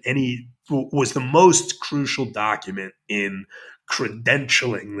more than was the most crucial document in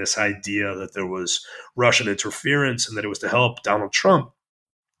credentialing this idea that there was Russian interference and that it was to help Donald Trump,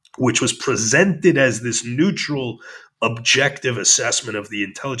 which was presented as this neutral, objective assessment of the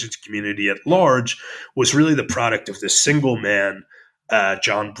intelligence community at large, was really the product of this single man,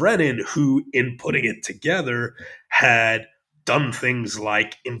 John Brennan, who, in putting it together, had done things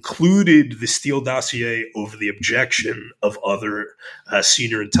like included the Steele dossier over the objection of other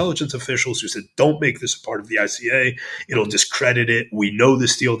senior intelligence officials who said, don't make this a part of the ICA. It'll discredit it. We know the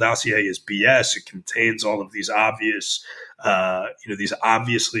Steele dossier is BS. It contains all of these obvious, these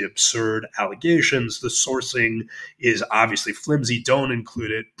obviously absurd allegations. The sourcing is obviously flimsy. Don't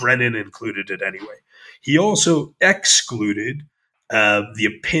include it. Brennan included it anyway. He also excluded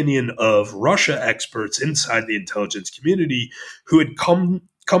the opinion of Russia experts inside the intelligence community who had come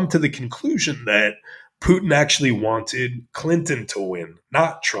to the conclusion that Putin actually wanted Clinton to win,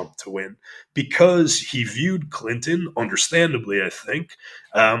 not Trump to win, because he viewed Clinton, understandably, I think,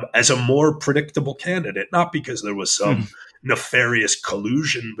 as a more predictable candidate, not because there was some nefarious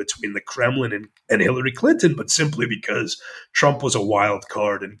collusion between the Kremlin and Hillary Clinton, but simply because Trump was a wild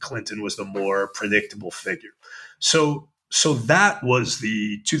card and Clinton was the more predictable figure. So that was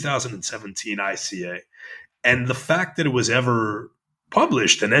the 2017 ICA. And the fact that it was ever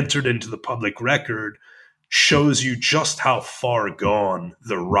published and entered into the public record shows you just how far gone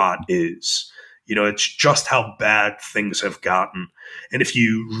the rot is. It's just how bad things have gotten. And if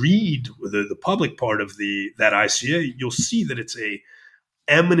you read the public part of that ICA, you'll see that it's a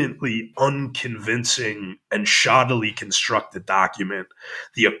eminently unconvincing and shoddily constructed document.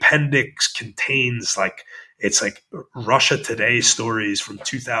 The appendix contains it's like Russia Today stories from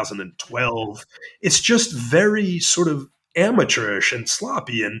 2012. It's just very sort of amateurish and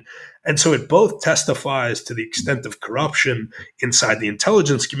sloppy. And so it both testifies to the extent of corruption inside the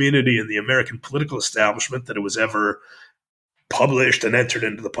intelligence community and the American political establishment that it was ever published and entered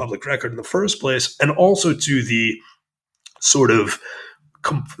into the public record in the first place, and also to the sort of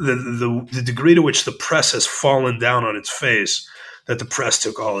the degree to which the press has fallen down on its face, that the press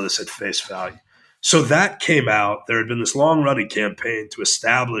took all of this at face value. So that came out. There had been this long-running campaign to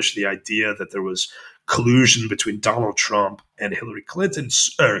establish the idea that there was collusion between Donald Trump and Hillary Clinton,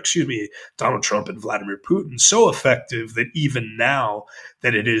 Donald Trump and Vladimir Putin, so effective that even now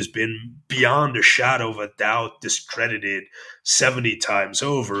that it has been beyond a shadow of a doubt discredited 70 times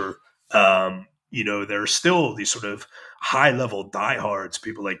over, there are still these sort of high-level diehards,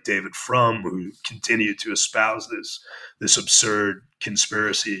 people like David Frum, who continue to espouse this absurd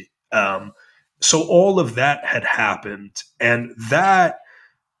conspiracy. So all of that had happened, and that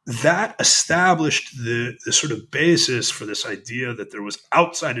established the sort of basis for this idea that there was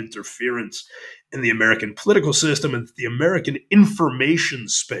outside interference in the American political system, and that the American information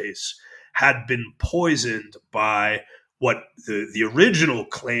space had been poisoned by what the original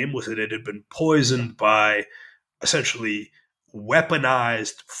claim was, that it had been poisoned by essentially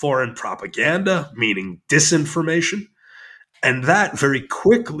weaponized foreign propaganda, meaning disinformation. And that very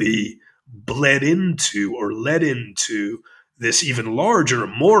quickly led into this even larger,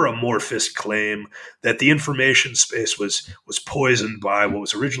 more amorphous claim that the information space was poisoned by what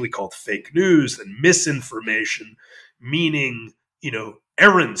was originally called fake news and misinformation, meaning,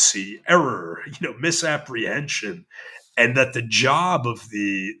 errancy, error, misapprehension, and that the job of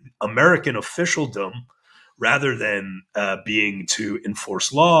the American officialdom, rather than being to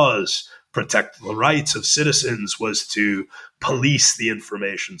enforce laws, protect the rights of citizens, was to police the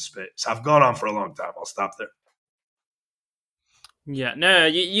information space. I've gone on for a long time. I'll stop there. Yeah, no,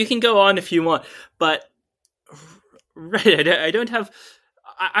 you can go on if you want, but right, I don't have.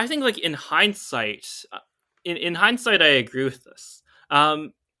 I think, like, in hindsight, in hindsight, I agree with this.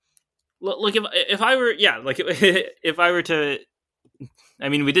 Look, if I were, if I were to, I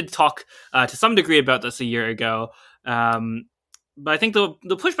mean, we did talk to some degree about this a year ago. But I think the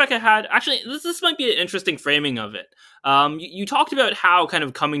pushback I had, actually, this might be an interesting framing of it. You talked about how kind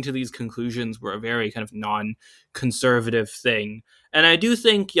of coming to these conclusions were a very kind of non-conservative thing. And I do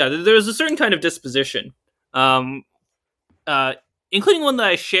think, there's a certain kind of disposition, including one that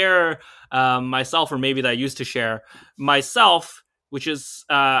I share myself, or maybe that I used to share myself, which is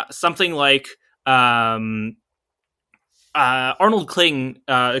something like Arnold Kling,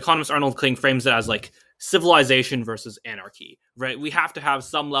 economist Arnold Kling frames it as like civilization versus anarchy, right? We have to have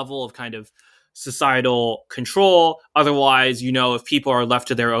some level of kind of societal control. Otherwise, if people are left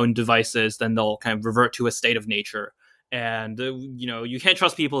to their own devices, then they'll kind of revert to a state of nature. And, you can't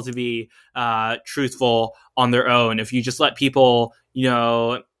trust people to be truthful on their own. If you just let people,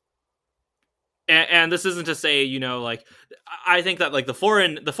 and this isn't to say, like, I think that like the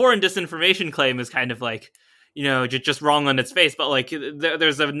foreign disinformation claim is kind of like, just wrong on its face. But like,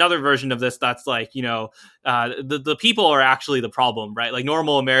 there's another version of this that's like, the people are actually the problem, right? Like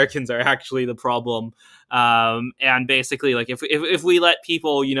normal Americans are actually the problem. And basically, like if we let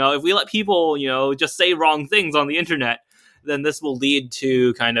people, just say wrong things on the internet, then this will lead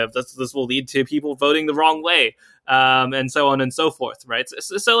to this will lead to people voting the wrong way, and so on and so forth, right?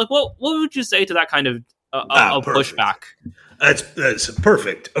 So like, what would you say to that kind of pushback? That's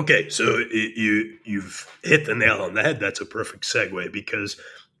perfect. Okay, so you've hit the nail on the head. That's a perfect segue, because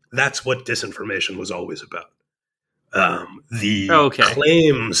that's what disinformation was always about. The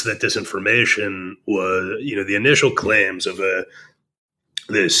claims that disinformation was, the initial claims of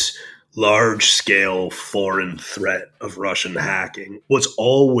this large-scale foreign threat of Russian hacking was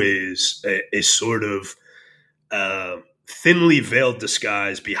always a sort of thinly veiled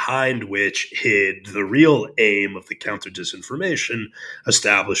disguise behind which hid the real aim of the counter-disinformation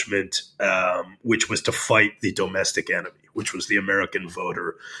establishment, which was to fight the domestic enemy, which was the American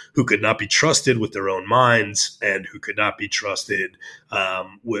voter, who could not be trusted with their own minds and who could not be trusted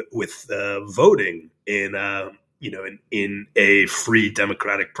with voting in a free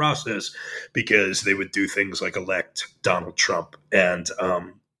democratic process, because they would do things like elect Donald Trump. And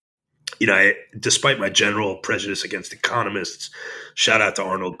despite my general prejudice against economists, shout out to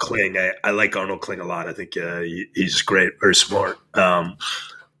Arnold Kling. I like Arnold Kling a lot. I think he's great, very smart.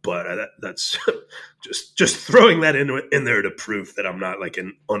 But that's just throwing that in there to prove that I'm not like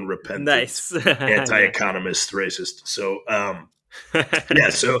an unrepentant anti-economist racist. So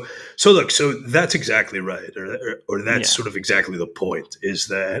so look, so that's exactly right, or that's sort of exactly the point, is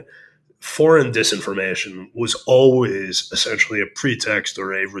that foreign disinformation was always essentially a pretext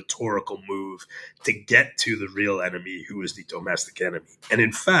or a rhetorical move to get to the real enemy, who is the domestic enemy. And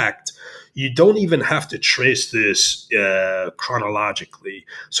in fact, you don't even have to trace this chronologically.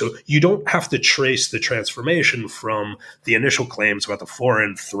 So you don't have to trace the transformation from the initial claims about the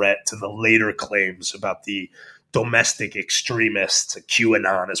foreign threat to the later claims about the domestic extremists,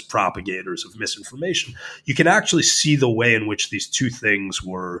 QAnon, as propagators of misinformation. You can actually see the way in which these two things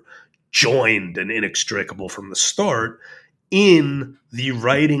were joined and inextricable from the start in the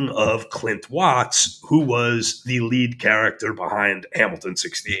writing of Clint Watts, who was the lead character behind Hamilton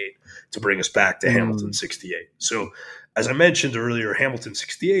 68, to bring us back to Hamilton 68. So, as I mentioned earlier, Hamilton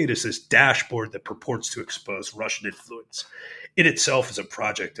 68 is this dashboard that purports to expose Russian influence. It itself is a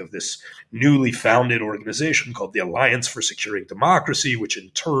project of this newly founded organization called the Alliance for Securing Democracy, which in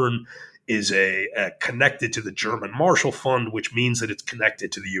turn is connected to the German Marshall Fund, which means that it's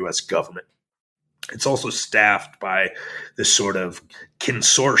connected to the U.S. government. It's also staffed by this sort of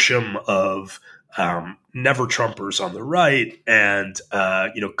consortium of never-Trumpers on the right and,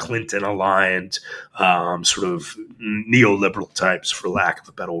 Clinton-aligned sort of neoliberal types, for lack of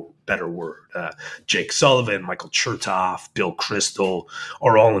a better word. Jake Sullivan, Michael Chertoff, Bill Kristol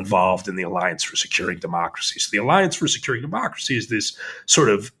are all involved in the Alliance for Securing Democracy. So the Alliance for Securing Democracy is this sort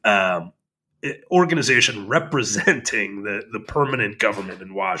of organization representing the permanent government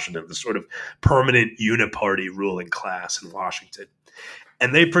in Washington, the sort of permanent uniparty ruling class in Washington.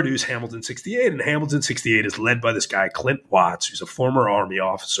 And they produce Hamilton 68, and Hamilton 68 is led by this guy, Clint Watts, who's a former Army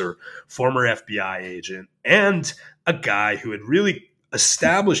officer, former FBI agent, and a guy who had really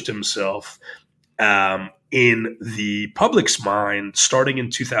established himself in the public's mind starting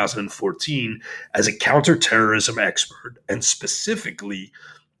in 2014 as a counterterrorism expert, and specifically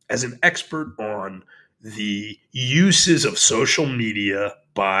as an expert on the uses of social media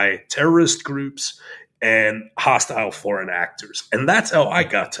by terrorist groups and hostile foreign actors. And that's how I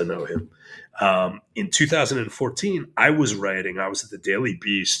got to know him. In 2014, I was at the Daily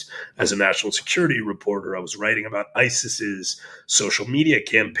Beast as a national security reporter. I was writing about ISIS's social media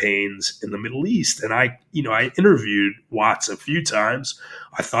campaigns in the Middle East. And I interviewed Watts a few times.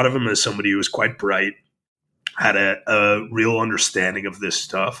 I thought of him as somebody who was quite bright, had a real understanding of this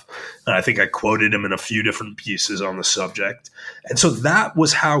stuff. And I think I quoted him in a few different pieces on the subject. And so that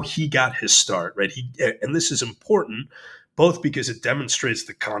was how he got his start, right? And this is important, both because it demonstrates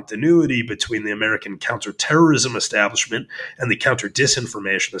the continuity between the American counterterrorism establishment and the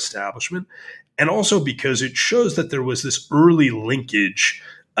counter-disinformation establishment, and also because it shows that there was this early linkage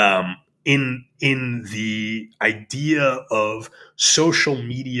in the idea of social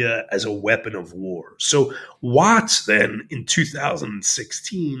media as a weapon of war. So Watts then, in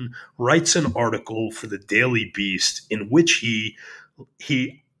 2016, writes an article for the Daily Beast in which he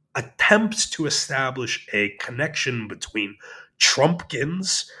attempts to establish a connection between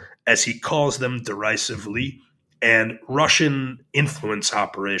Trumpkins, as he calls them derisively, and Russian influence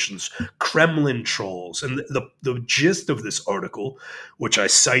operations, Kremlin trolls. And the gist of this article, which I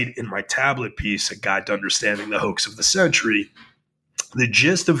cite in my tablet piece, A Guide to Understanding the Hoax of the Century, the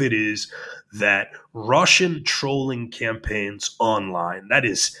gist of it is that Russian trolling campaigns online, that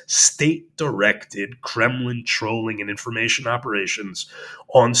is state-directed Kremlin trolling and information operations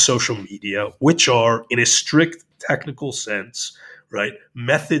on social media, which are, in a strict technical sense, right,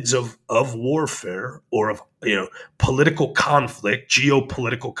 methods of warfare or of political conflict,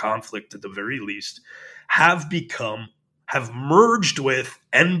 geopolitical conflict at the very least, have merged with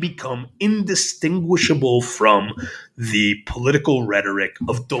and become indistinguishable from the political rhetoric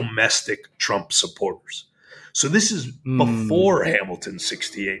of domestic Trump supporters. So this is before Hamilton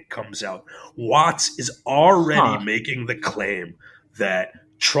 68 comes out. Watts is already making the claim that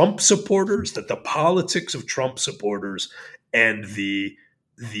Trump supporters, that the politics of Trump supporters and the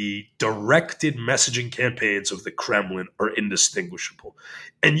directed messaging campaigns of the Kremlin are indistinguishable.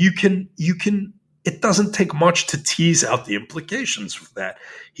 And you can it doesn't take much to tease out the implications of that.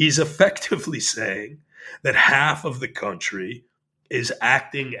 He's effectively saying that half of the country is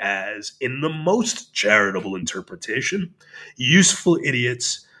acting as, in the most charitable interpretation, useful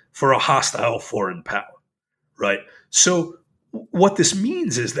idiots for a hostile foreign power, right? So what this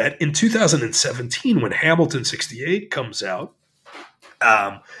means is that in 2017, when Hamilton 68 comes out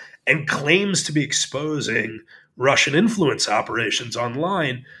and claims to be exposing Russian influence operations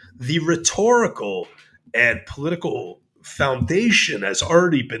online, the rhetorical and political foundation has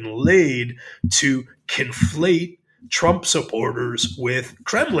already been laid to conflate Trump supporters with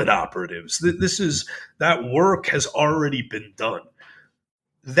Kremlin operatives. That work has already been done.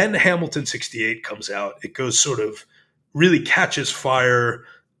 Then Hamilton 68 comes out. It goes sort of really catches fire,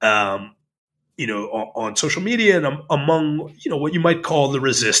 on social media and among, what you might call the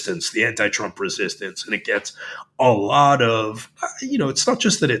resistance, the anti-Trump resistance. And it gets a lot of, it's not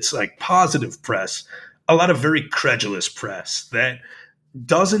just that it's like positive press, a lot of very credulous press that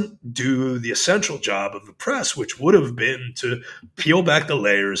doesn't do the essential job of the press, which would have been to peel back the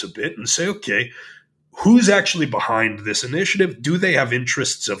layers a bit and say, okay, who's actually behind this initiative? Do they have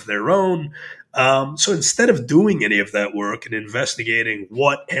interests of their own? So instead of doing any of that work and investigating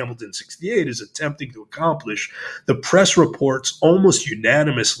what Hamilton 68 is attempting to accomplish, the press reports almost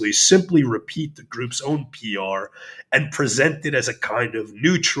unanimously simply repeat the group's own PR and present it as a kind of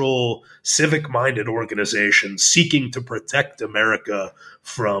neutral, civic-minded organization seeking to protect America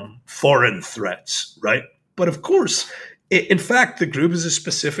from foreign threats, right? But of course, in fact, the group is a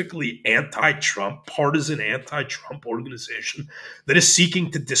specifically anti-Trump, partisan anti-Trump organization that is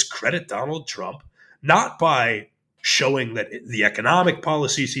seeking to discredit Donald Trump, not by showing that the economic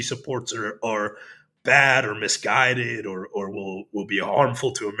policies he supports are bad or misguided or will be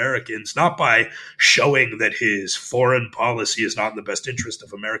harmful to Americans, not by showing that his foreign policy is not in the best interest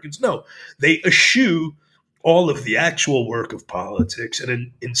of Americans. No, they eschew all of the actual work of politics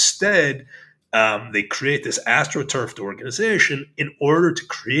and instead they create this astroturfed organization in order to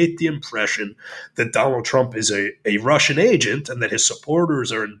create the impression that Donald Trump is a Russian agent and that his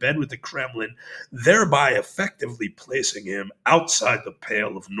supporters are in bed with the Kremlin, thereby effectively placing him outside the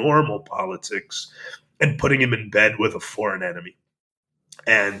pale of normal politics and putting him in bed with a foreign enemy.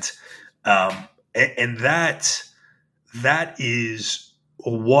 And that is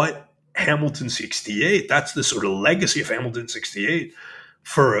what Hamilton 68, that's the sort of legacy of Hamilton 68.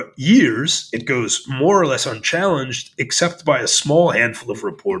 For years, it goes more or less unchallenged, except by a small handful of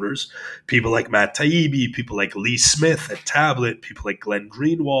reporters, people like Matt Taibbi, people like Lee Smith at Tablet, people like Glenn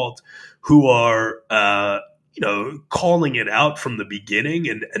Greenwald, who are, calling it out from the beginning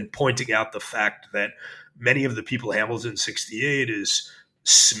and pointing out the fact that many of the people Hamilton 68 is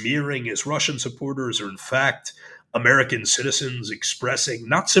smearing as Russian supporters are, in fact, American citizens expressing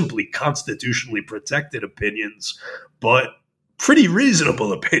not simply constitutionally protected opinions, but pretty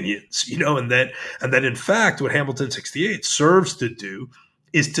reasonable opinions, and that in fact what Hamilton 68 serves to do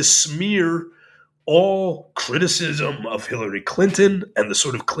is to smear all criticism of Hillary Clinton and the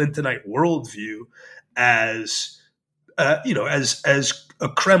sort of Clintonite worldview as a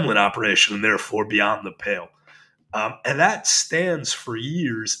Kremlin operation and therefore beyond the pale. And that stands for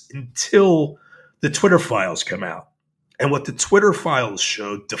years until the Twitter files come out. And what the Twitter files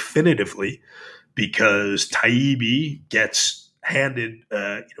showed definitively, because Taibbi gets handed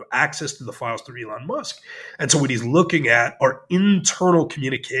access to the files through Elon Musk. And so what he's looking at are internal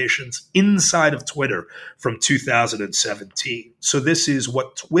communications inside of Twitter from 2017. So this is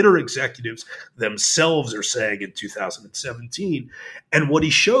what Twitter executives themselves are saying in 2017. And what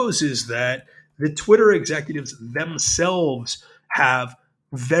he shows is that the Twitter executives themselves have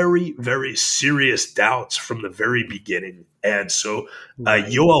very, very serious doubts from the very beginning. And so Right.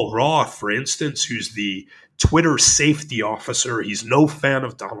 Yoel Roth, for instance, who's the Twitter safety officer, he's no fan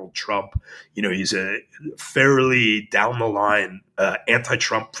of Donald Trump. He's a fairly down the line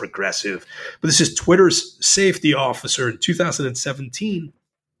anti-Trump progressive. But this is Twitter's safety officer in 2017.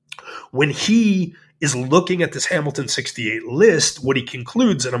 When he is looking at this Hamilton 68 list, what he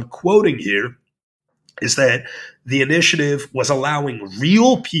concludes, and I'm quoting here, is that the initiative was allowing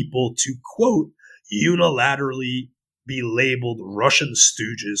real people to, quote, unilaterally be labeled Russian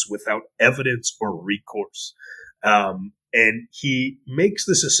stooges without evidence or recourse. And he makes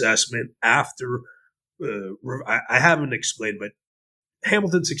this assessment after, I haven't explained, but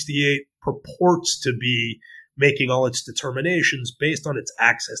Hamilton 68 purports to be making all its determinations based on its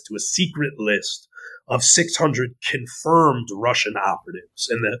access to a secret list of 600 confirmed Russian operatives.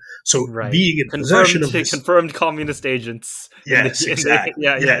 And Right. being in possession of this, confirmed communist agents. Yes, exactly.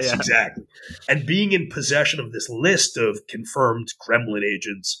 Yeah. Exactly. And being in possession of this list of confirmed Kremlin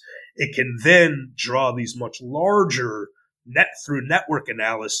agents, it can then draw these much larger through network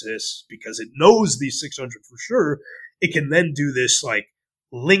analysis, because it knows these 600 for sure. It can then do this like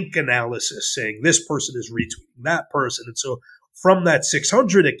link analysis saying this person is retweeting that person. And so from that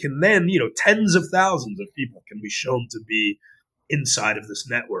 600, it can then, tens of thousands of people can be shown to be inside of this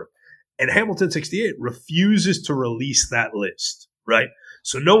network. And Hamilton 68 refuses to release that list, right?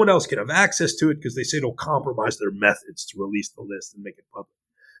 So no one else can have access to it because they say it'll compromise their methods to release the list and make it public.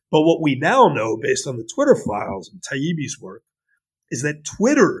 But what we now know, based on the Twitter files and Taibbi's work, is that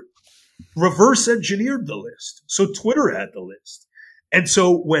Twitter reverse engineered the list. So Twitter had the list. And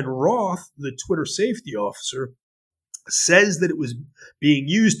so when Roth, the Twitter safety officer, says that it was being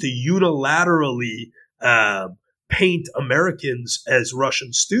used to unilaterally paint Americans as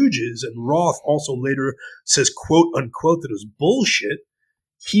Russian stooges, and Roth also later says, quote unquote, that it was bullshit,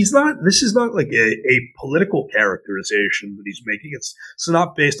 this is not like a political characterization that he's making. It's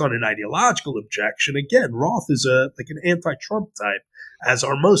not based on an ideological objection. Again, Roth is like an anti-Trump type, as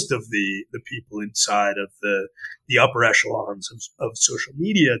are most of the people inside of the upper echelons of social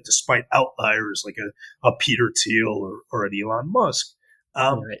media, despite outliers like a Peter Thiel or an Elon Musk.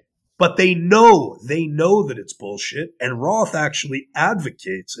 Right. But they know that it's bullshit. And Roth actually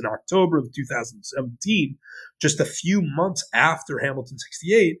advocates in October of 2017, just a few months after Hamilton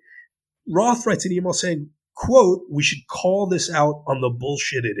 68, Roth writes an email saying, quote, we should call this out on the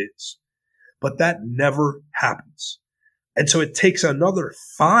bullshit it is. But that never happens. And so it takes another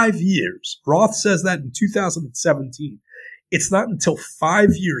 5 years. Roth says that in 2017. It's not until 5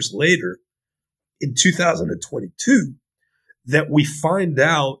 years later, in 2022, that we find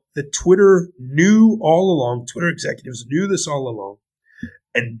out that Twitter knew all along, Twitter executives knew this all along,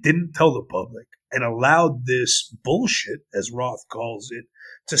 and didn't tell the public, and allowed this bullshit, as Roth calls it,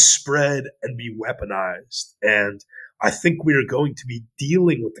 to spread and be weaponized. And I think we are going to be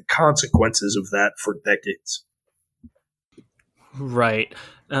dealing with the consequences of that for decades. Right.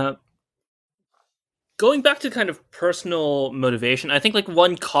 Going back to kind of personal motivation, I think like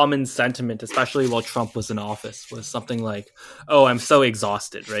one common sentiment, especially while Trump was in office, was something like, "Oh, I'm so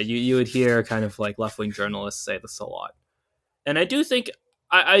exhausted." Right? You would hear kind of like left-wing journalists say this a lot, and I do think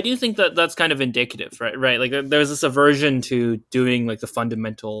that that's kind of indicative, right? Right? Like there's this aversion to doing like the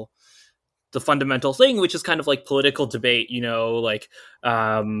fundamental thing, which is kind of like political debate.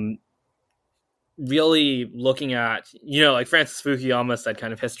 Really looking at, like Francis Fukuyama said,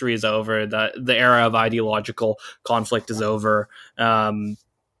 kind of history is over, that the era of ideological conflict is over. And,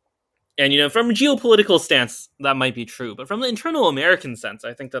 from a geopolitical stance, that might be true. But from the internal American sense,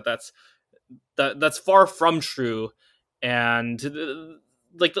 I think that's far from true. And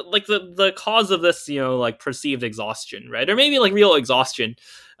the cause of this, perceived exhaustion, right? Or maybe like real exhaustion,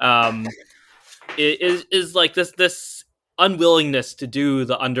 is like this unwillingness to do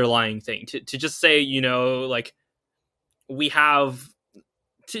the underlying thing, to just say, we have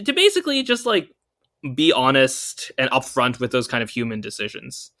to basically just like be honest and upfront with those kind of human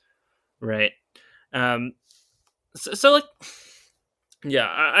decisions, right? So like, yeah,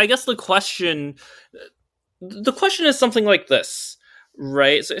 I guess the question is something like this,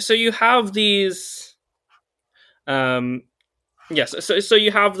 right? So you have these, yes, so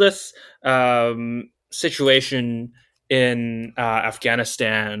you have this situation in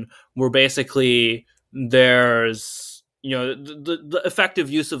Afghanistan, where basically there's, the effective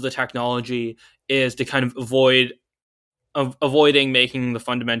use of the technology is to kind of avoiding making the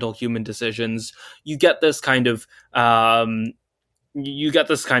fundamental human decisions. You get this kind of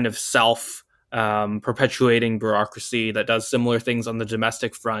self perpetuating bureaucracy that does similar things on the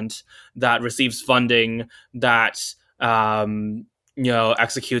domestic front, that receives funding, that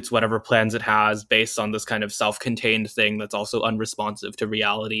executes whatever plans it has based on this kind of self-contained thing that's also unresponsive to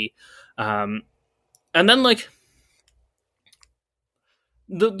reality. And then like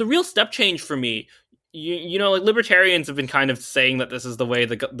the real step change for me, like libertarians have been kind of saying that this is the way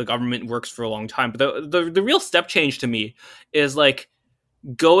the government works for a long time, but the real step change to me is like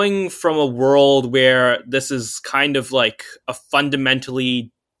going from a world where this is kind of like a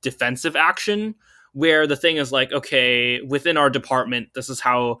fundamentally defensive action, where the thing is like, okay, within our department, this is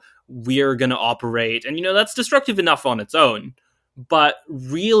how we're going to operate. And, that's destructive enough on its own. But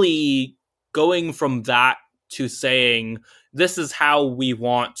really going from that to saying, this is how we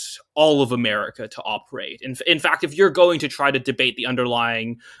want all of America to operate. In fact, if you're going to try to debate the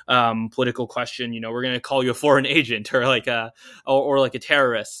underlying political question, we're going to call you a foreign agent or like a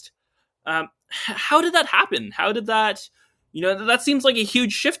terrorist. How did that happen? How did that? That seems like a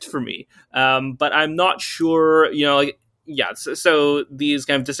huge shift for me. But I'm not sure. So these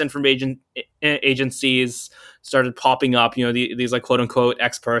kind of disinformation agencies started popping up. These like quote unquote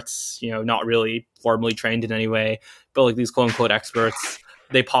experts. Not really formally trained in any way, but like these quote unquote experts,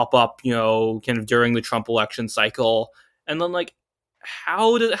 they pop up, kind of during the Trump election cycle, and then like,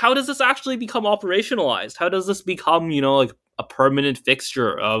 how does this actually become operationalized? How does this become, like a permanent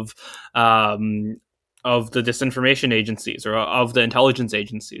fixture of the disinformation agencies or of the intelligence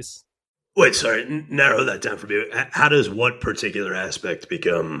agencies? Wait, sorry, narrow that down for me. How does what particular aspect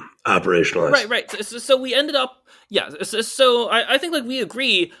become operationalized? Right. So we ended up, So I think like we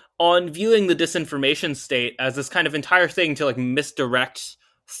agree on viewing the disinformation state as this kind of entire thing to like misdirect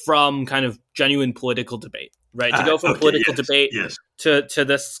from kind of genuine political debate, right? To go from political debate to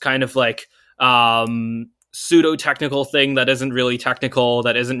this kind of like pseudo-technical thing that isn't really technical,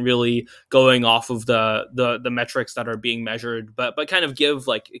 that isn't really going off of the metrics that are being measured, but kind of give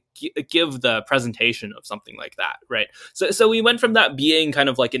the presentation of something like that, right? So we went from that being kind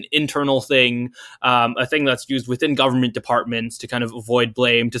of like an internal thing, a thing that's used within government departments to kind of avoid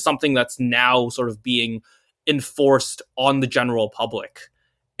blame, to something that's now sort of being enforced on the general public.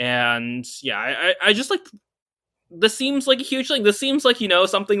 And I just like, this seems like a huge thing. This seems like,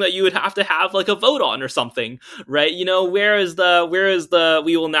 something that you would have to have like a vote on or something, right? Where is the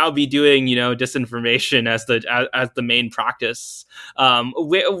we will now be doing, disinformation as the main practice.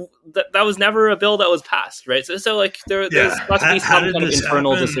 That was never a bill that was passed, right? So like there's must be some kind of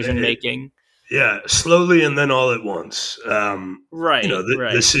internal decision making. Yeah, slowly and then all at once. Right.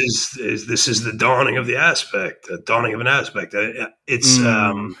 Right. This is the dawning of an aspect. It's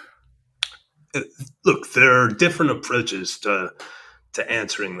look, there are different approaches to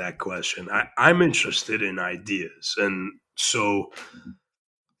answering that question. I'm interested in ideas, and so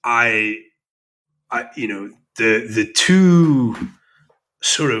the two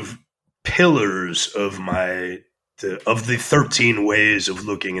sort of pillars of the 13 ways of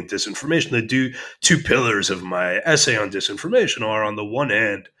looking at disinformation, the two pillars of my essay on disinformation are, on the one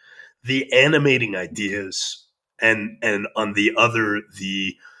hand, the animating ideas, and on the other,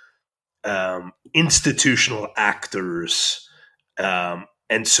 the institutional actors.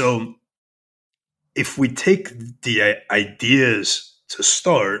 And so if we take the ideas to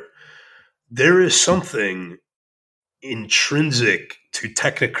start, there is something intrinsic to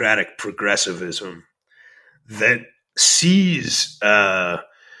technocratic progressivism that sees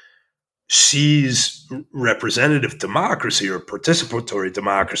representative democracy, or participatory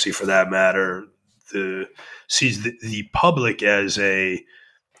democracy for that matter, sees the public as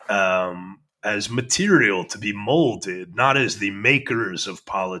as material to be molded, not as the makers of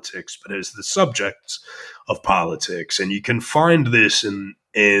politics, but as the subjects of politics. And you can find this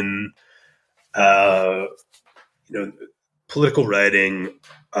in political writing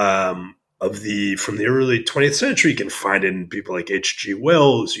from the early 20th century. You can find it in people like H.G.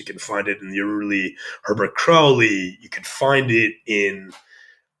 Wells. You can find it in the early Herbert Crowley. You can find it in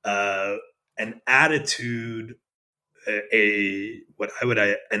an attitude.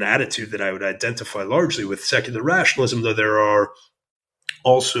 An attitude that I would identify largely with secular rationalism, though there are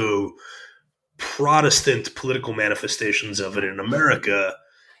also Protestant political manifestations of it in America,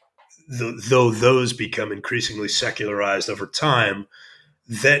 though those become increasingly secularized over time,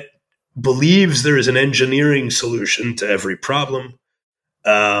 that believes there is an engineering solution to every problem,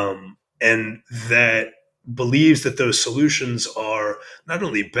 and that believes that those solutions are not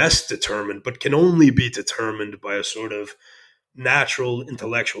only best determined, but can only be determined by a sort of natural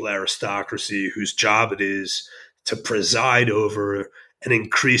intellectual aristocracy whose job it is to preside over an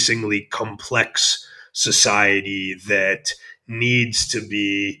increasingly complex society that needs to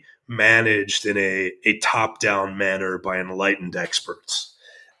be managed in a top-down manner by enlightened experts.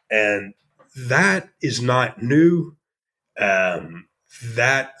 And that is not new.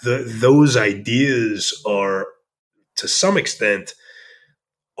 that those ideas are to some extent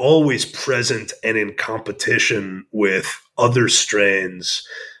always present and in competition with other strains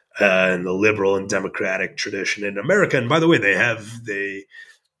in the liberal and democratic tradition in America. And by the way, they have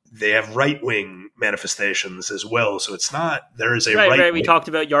right wing manifestations as well. So it's not there is a right. We talked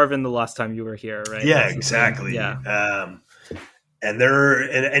about Yarvin the last time you were here, right? Yeah, exactly. Yeah. And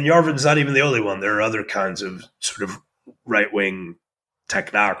Yarvin's not even the only one. There are other kinds of sort of right wing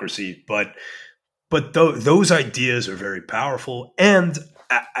technocracy, but those ideas are very powerful. And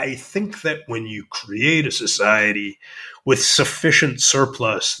I think that when you create a society with sufficient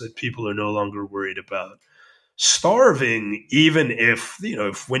surplus that people are no longer worried about starving, even if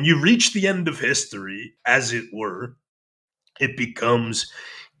when you reach the end of history, as it were, it becomes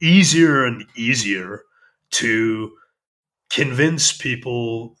easier and easier to convince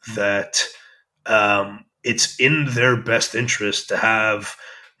people that it's in their best interest to have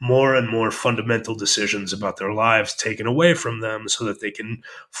more and more fundamental decisions about their lives taken away from them so that they can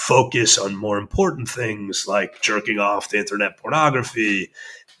focus on more important things like jerking off to internet pornography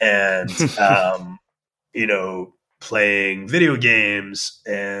and, playing video games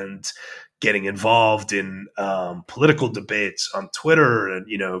and getting involved in political debates on Twitter and,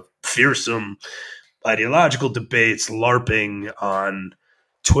 fearsome ideological debates, LARPing on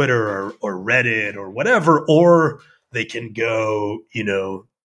Twitter or Reddit or whatever, or they can go,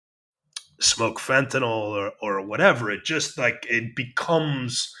 smoke fentanyl or whatever. It just it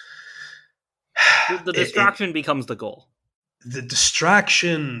becomes the distraction becomes the goal. The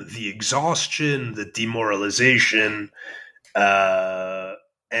distraction, the exhaustion, the demoralization,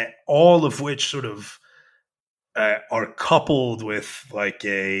 all of which sort of are coupled with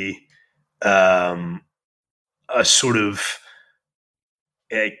a sort of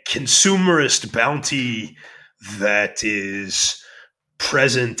a consumerist bounty that is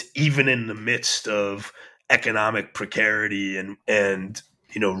present even in the midst of economic precarity and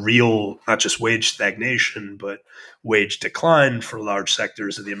real, not just wage stagnation, but wage decline for large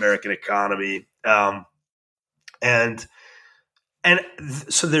sectors of the American economy. So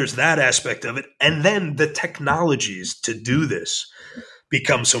there's that aspect of it. And then the technologies to do this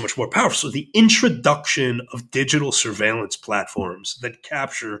become so much more powerful. So the introduction of digital surveillance platforms that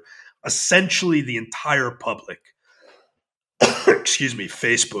capture essentially the entire public,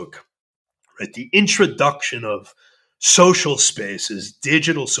 Facebook, right? The introduction of social spaces,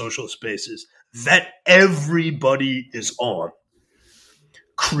 digital social spaces that everybody is on,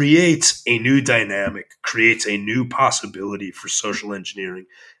 creates a new dynamic, creates a new possibility for social engineering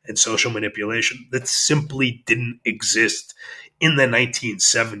and social manipulation that simply didn't exist in the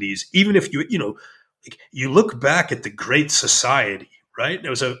 1970s. Even if you look back at the Great Society, right? It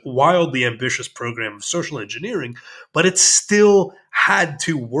was a wildly ambitious program of social engineering, but it still had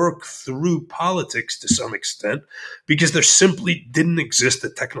to work through politics to some extent because there simply didn't exist the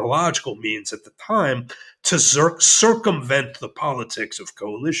technological means at the time to circumvent the politics of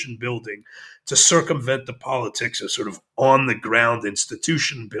coalition building, to circumvent the politics of sort of on-the-ground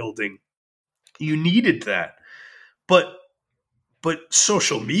institution building. You needed that. But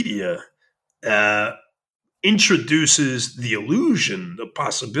social media introduces the illusion, the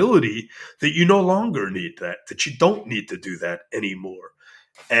possibility that you no longer need that you don't need to do that anymore,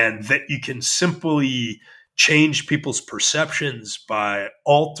 and that you can simply change people's perceptions by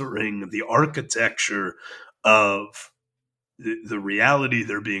altering the architecture of the reality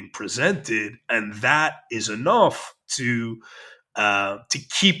they're being presented, and that is enough to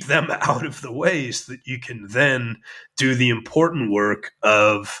keep them out of the way so that you can then do the important work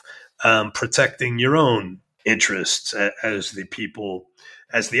of protecting your own interests as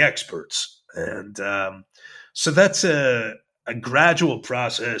the experts. And so that's a gradual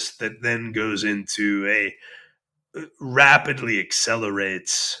process that then goes into rapidly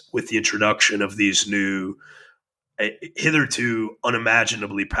accelerates with the introduction of these new, hitherto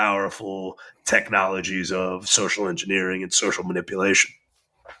unimaginably powerful technologies of social engineering and social manipulation.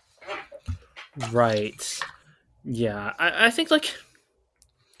 Right. Yeah. I think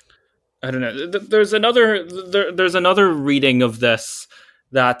I don't know. There's another reading of this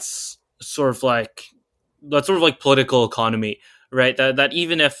that's sort of like political economy, right? That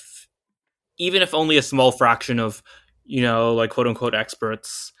even if only a small fraction of quote unquote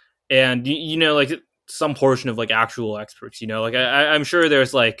experts and some portion of actual experts, I'm sure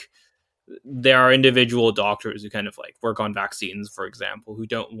there are individual doctors who kind of work on vaccines, for example, who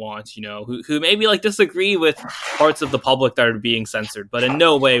don't want, who maybe disagree with parts of the public that are being censored, but in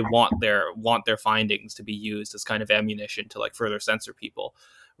no way want their findings to be used as kind of ammunition to further censor people,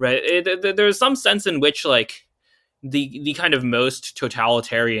 right? There's some sense in which the kind of most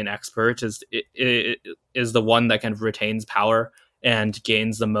totalitarian expert is the one that kind of retains power and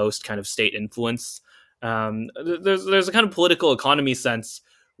gains the most kind of state influence. There's a kind of political economy sense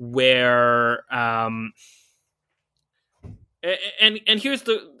where and here's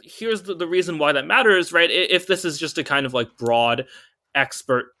the reason why that matters, right? If this is just a kind of like broad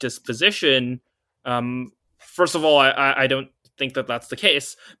expert disposition, first of all, I don't think that that's the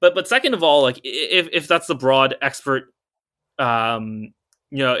case, but second of all, like if that's the broad expert,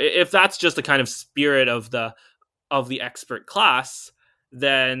 if that's just the kind of spirit of the expert class,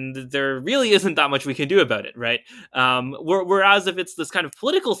 then there really isn't that much we can do about it, right? Whereas if it's this kind of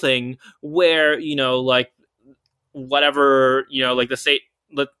political thing where, like whatever, like the state,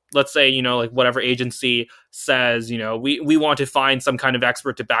 let's say, like whatever agency says, we want to find some kind of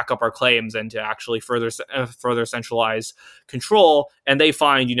expert to back up our claims and to actually further centralize control, and they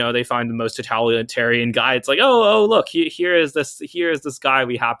find the most totalitarian guy. It's like, oh look, here is this guy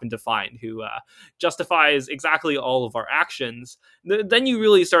we happen to find who justifies exactly all of our actions. Then you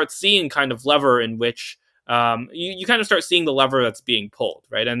really start seeing kind of lever in which you kind of start seeing the lever that's being pulled,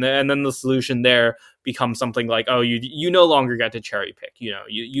 right? And then the solution there becomes something like, oh, you no longer get to cherry pick,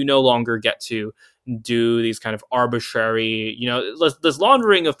 you no longer get to do these kind of arbitrary, this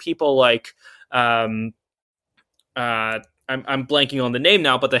laundering of people like I'm blanking on the name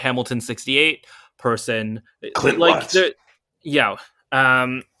now, but the Hamilton 68 person, Clint like Watts. Yeah,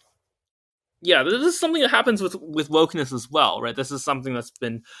 this is something that happens with wokeness as well, right? This is something that's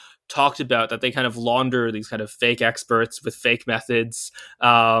been talked about, that they kind of launder these kind of fake experts with fake methods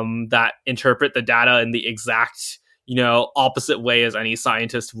that interpret the data in the exact opposite way as any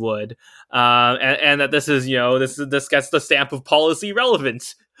scientist would, and that this is this gets the stamp of policy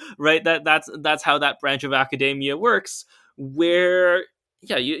relevant, right? That's how that branch of academia works, where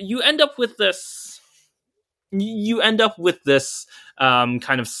you end up with this. You end up with this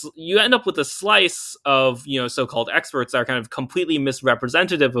you end up with a slice of so-called experts that are kind of completely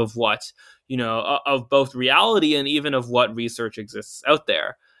misrepresentative of what of both reality and even of what research exists out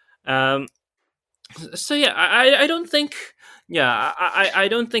there. So I don't think I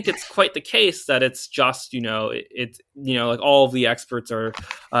don't think it's quite the case that it's just it's like all of the experts are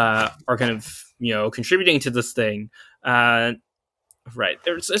kind of contributing to this thing. Right.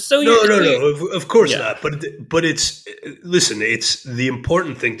 No. Of course not. But it's the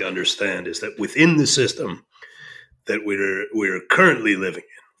important thing to understand is that within the system that we're currently living in,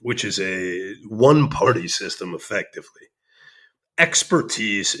 which is a one-party system, effectively,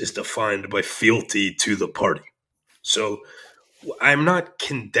 expertise is defined by fealty to the party. So I'm not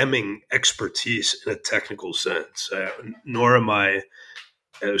condemning expertise in a technical sense, nor am I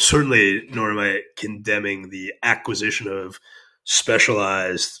condemning the acquisition of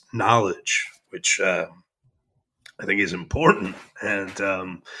specialized knowledge, which I think is important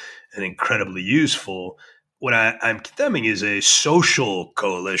and incredibly useful. What I'm condemning is a social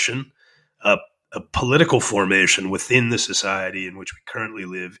coalition, a political formation within the society in which we currently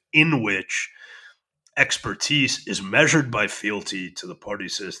live, in which expertise is measured by fealty to the party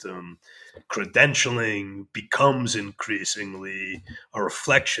system. Credentialing becomes increasingly a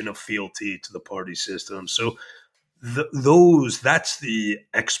reflection of fealty to the party system. So that's the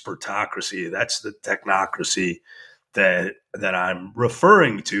expertocracy, that's the technocracy that I'm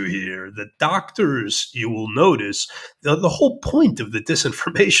referring to here. The doctors, you will notice, the whole point of the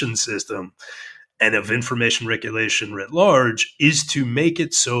disinformation system and of information regulation writ large is to make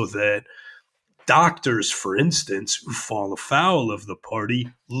it so that doctors, for instance, who fall afoul of the party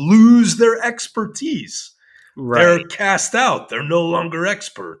lose their expertise. Right. They're cast out. They're no longer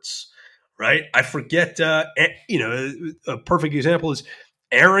experts. Right. I forget, a perfect example is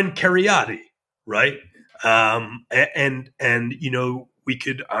Aaron Cariotti. Right. And we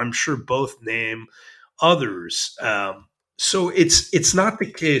could, I'm sure, both name others. So it's not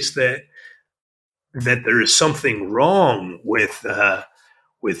the case that there is something wrong with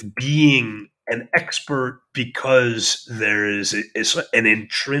being an expert because there is an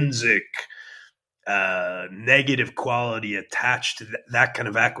intrinsic negative quality attached to that kind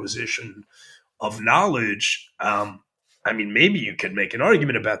of acquisition of knowledge. Maybe you could make an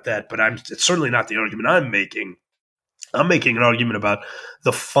argument about that, but it's certainly not the argument I'm making. I'm making an argument about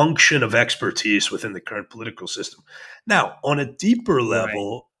the function of expertise within the current political system. Now, on a deeper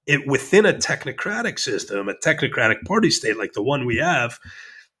level, within a technocratic system, a technocratic party state like the one we have,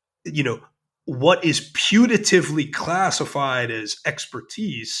 what is putatively classified as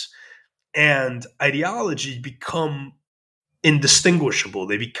expertise and ideology become indistinguishable.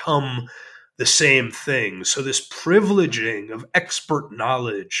 They become the same thing. So this privileging of expert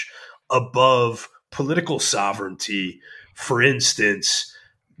knowledge above political sovereignty, for instance,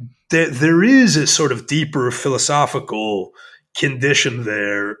 there is a sort of deeper philosophical condition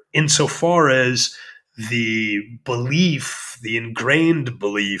there insofar as the belief, the ingrained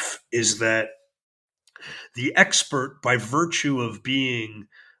belief, is that the expert, by virtue of being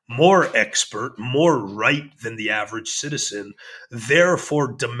more expert, more right than the average citizen,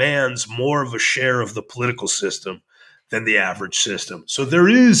 therefore demands more of a share of the political system than the average system. So there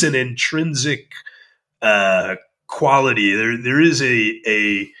is an intrinsic quality. There is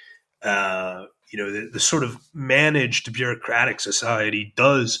the sort of managed bureaucratic society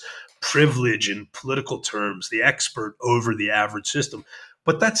does privilege in political terms the expert over the average system.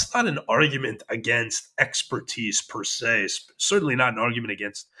 But that's not an argument against expertise per se. It's certainly not an argument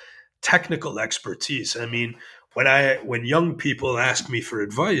against technical expertise. I mean, when young people ask me for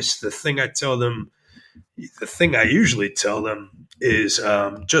advice, the thing I usually tell them is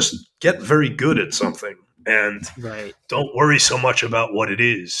just get very good at something and Right. don't worry so much about what it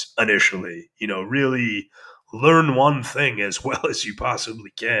is initially. Really learn one thing as well as you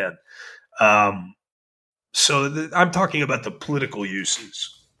possibly can. I'm talking about the political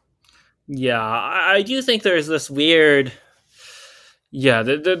uses. Yeah, I do think there's this weird. Yeah,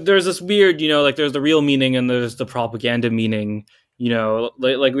 there's this weird, like there's the real meaning and there's the propaganda meaning.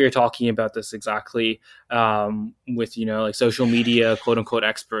 Like we were talking about this exactly with like social media quote unquote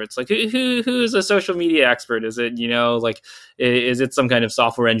experts. Like who is a social media expert? Is it like is it some kind of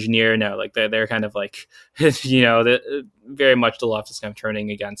software engineer? No, like they're kind of like very much the left is kind of turning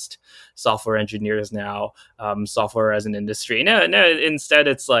against software engineers now, software as an industry. No, instead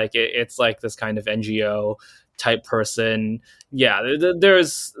it's like this kind of NGO type person. Yeah,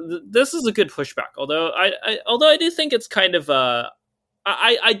 this is a good pushback. Although I do think it's kind of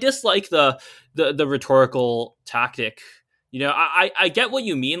I dislike the rhetorical tactic. I get what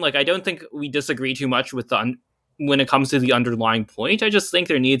you mean. Like I don't think we disagree too much with when it comes to the underlying point. I just think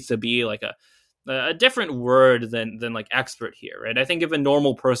there needs to be like a different word than like expert here, right? I think if a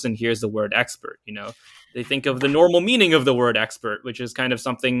normal person hears the word expert, they think of the normal meaning of the word expert, which is kind of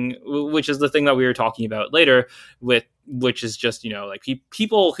something, which is the thing that we were talking about later, which is just like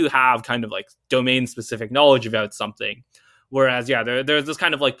people who have kind of like domain specific knowledge about something. Whereas, there's this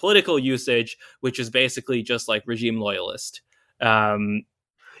kind of like political usage, which is basically just like regime loyalist. No,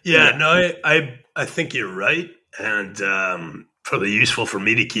 I think you're right, and probably useful for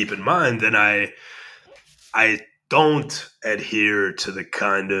me to keep in mind. Then I don't adhere to the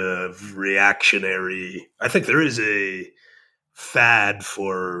kind of reactionary. I think there is a fad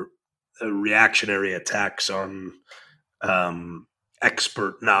for reactionary attacks on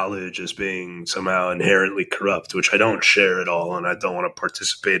expert knowledge as being somehow inherently corrupt, which I don't share at all, and I don't want to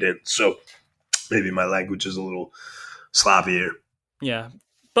participate in. So maybe my language is a little sloppy here. Yeah,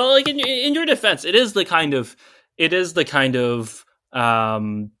 but like in your defense, it is the kind of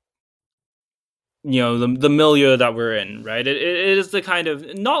the milieu that we're in, right? It is the kind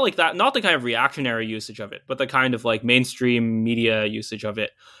of not the kind of reactionary usage of it, but the kind of like mainstream media usage of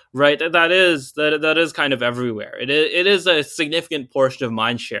it, right? That is kind of everywhere. It is a significant portion of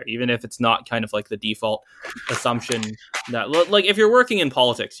mindshare, even if it's not kind of like the default assumption that like if you're working in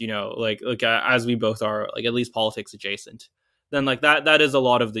politics, like as we both are, like at least politics adjacent, then like that is a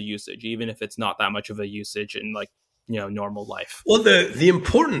lot of the usage, even if it's not that much of a usage in like normal life. Well, the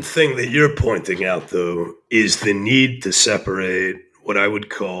important thing that you're pointing out, though, is the need to separate what I would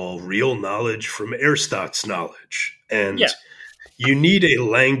call real knowledge from Aristote's knowledge. And you need a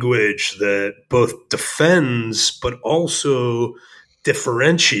language that both defends but also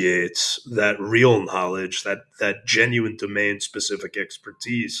differentiates that real knowledge, that genuine domain-specific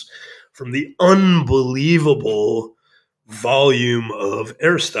expertise, from the unbelievable volume of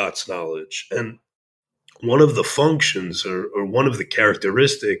Aristote's knowledge. And one of the functions or one of the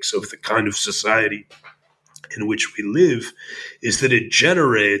characteristics of the kind of society in which we live is that it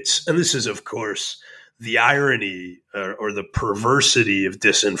generates, and this is, of course, the irony or the perversity of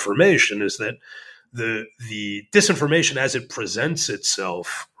disinformation, is that the disinformation as it presents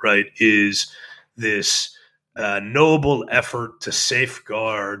itself, right, is this noble effort to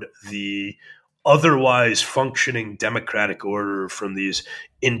safeguard the otherwise functioning democratic order from these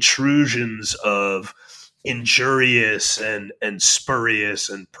intrusions of injurious and spurious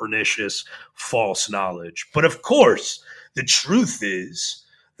and pernicious false knowledge. But of course, the truth is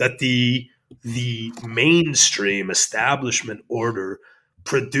that the mainstream establishment order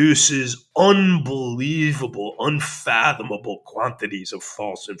produces unbelievable, unfathomable quantities of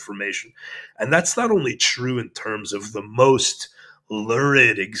false information. And that's not only true in terms of the most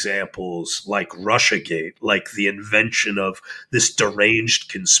lurid examples like Russiagate, like the invention of this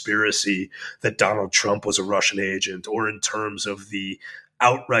deranged conspiracy that Donald Trump was a Russian agent, or in terms of the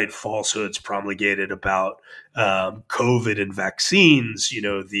outright falsehoods promulgated about COVID and vaccines,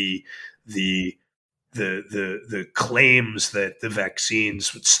 the the claims that the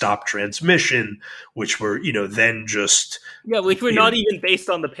vaccines would stop transmission, which were then just which were not even based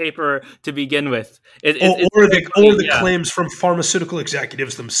on the paper to begin with, or the claims from pharmaceutical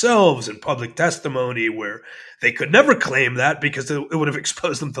executives themselves in public testimony, where they could never claim that because it would have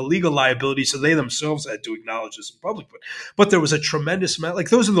exposed them to legal liability, so they themselves had to acknowledge this in public. But there was a tremendous amount,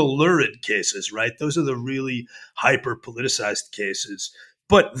 like those are the lurid cases, right? Those are the really hyper politicized cases.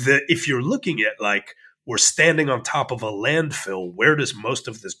 But if you're looking at like, we're standing on top of a landfill, where does most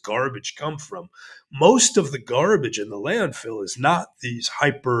of this garbage come from? Most of the garbage in the landfill is not these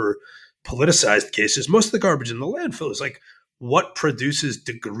hyper politicized cases. Most of the garbage in the landfill is like what produces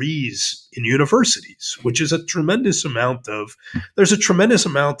degrees in universities, which is there's a tremendous amount of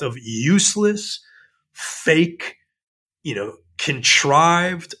useless, fake,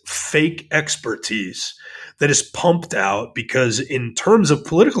 contrived fake expertise that is pumped out because in terms of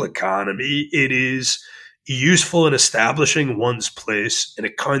political economy, it is useful in establishing one's place in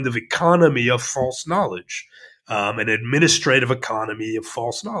a kind of economy of false knowledge, an administrative economy of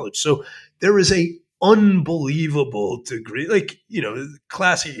false knowledge. So there is a unbelievable degree, the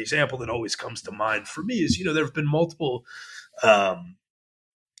classic example that always comes to mind for me is, there have been multiple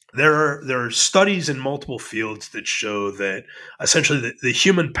there are studies in multiple fields that show that essentially the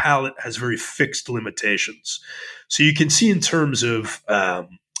human palate has very fixed limitations. So you can see in terms of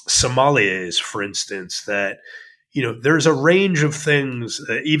sommeliers, for instance, that there's a range of things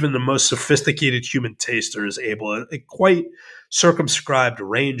that even the most sophisticated human taster is able, a quite circumscribed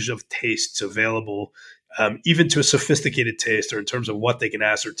range of tastes available, even to a sophisticated taster in terms of what they can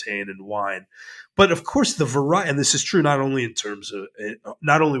ascertain in wine. But of course, the variety, and this is true not only in terms of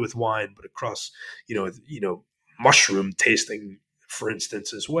not only with wine, but across mushroom tasting, for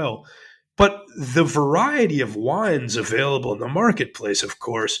instance, as well. But the variety of wines available in the marketplace, of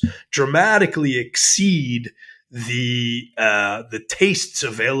course, dramatically exceed the tastes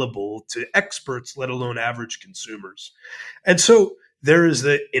available to experts, let alone average consumers. And so there is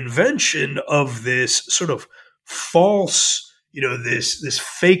the invention of this sort of false, this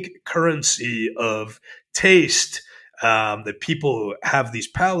fake currency of taste, that people have these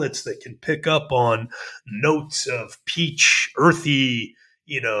palates that can pick up on notes of peach, earthy,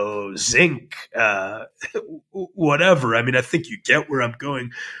 zinc, whatever. I mean, I think you get where I'm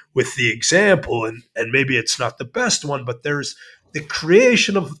going with the example, and maybe it's not the best one, but there's the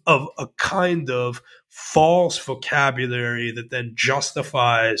creation of a kind of false vocabulary that then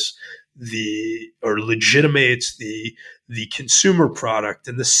justifies or legitimates the consumer product.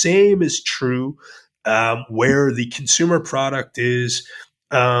 And the same is true where the consumer product is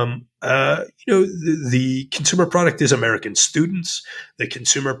the consumer product is American students. The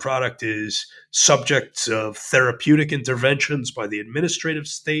consumer product is subjects of therapeutic interventions by the administrative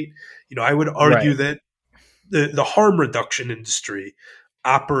state. I would argue that the harm reduction industry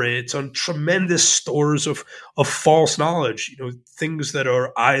operates on tremendous stores of false knowledge, things that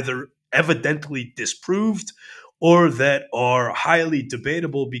are either evidently disproved or that are highly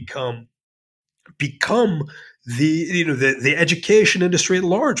debatable become the education industry at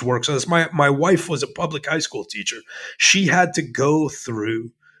large works as my wife was a public high school teacher. She had to go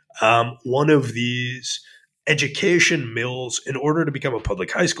through one of these education mills in order to become a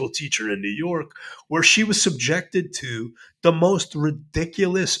public high school teacher in New York, where she was subjected to the most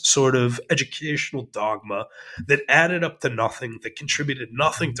ridiculous sort of educational dogma that added up to nothing, that contributed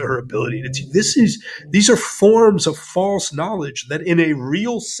nothing to her ability to teach. These are forms of false knowledge that in a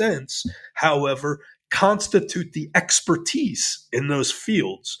real sense, however, constitute the expertise in those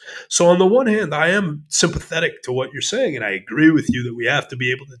fields. So on the one hand, I am sympathetic to what you're saying, and I agree with you that we have to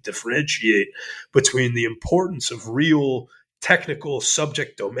be able to differentiate between the importance of real technical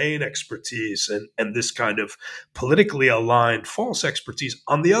subject domain expertise and this kind of politically aligned false expertise.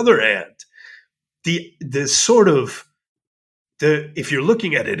 On the other hand, if you're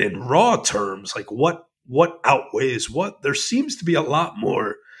looking at it in raw terms, like what outweighs what, there seems to be a lot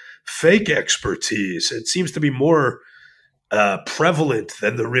more fake expertise. It seems to be more prevalent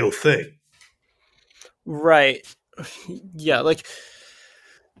than the real thing. Right. Yeah.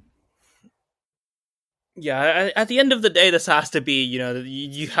 At the end of the day, this has to be,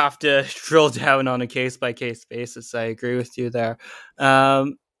 you have to drill down on a case by case basis. I agree with you there.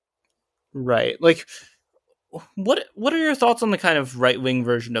 Right. What are your thoughts on the kind of right wing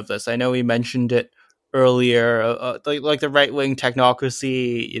version of this? I know we mentioned it earlier, like the right wing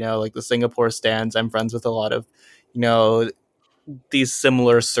technocracy, like the Singapore stands. I'm friends with a lot of, these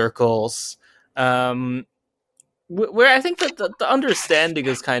similar circles, where I think that the understanding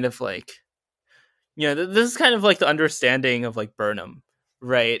is kind of like, this is kind of like the understanding of like Burnham,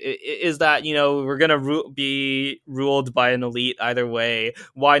 right? Is that we're gonna be ruled by an elite either way.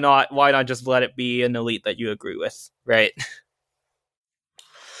 Why not? Why not just let it be an elite that you agree with, right?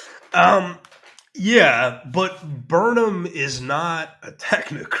 Yeah, but Burnham is not a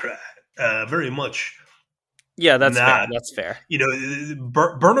technocrat. Very much. Yeah, that's fair. Not. That's fair.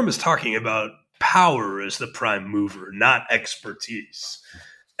 Burnham is talking about power as the prime mover, not expertise,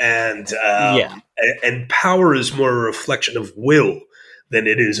 and Yeah. and power is more a reflection of will than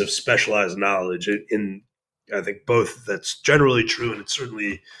it is of specialized knowledge. In I think both that's generally true, and it's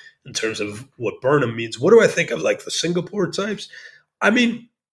certainly in terms of what Burnham means. What do I think of like the Singapore types? I mean,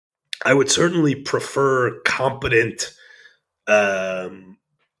 I would certainly prefer competent,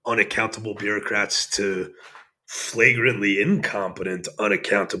 unaccountable bureaucrats to flagrantly incompetent,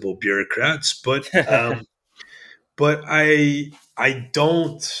 unaccountable bureaucrats. But I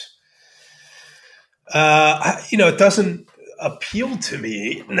don't. It doesn't appeal to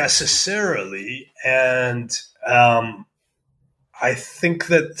me necessarily, and I think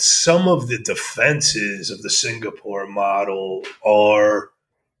that some of the defenses of the Singapore model are,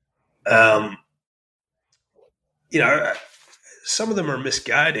 um, some of them are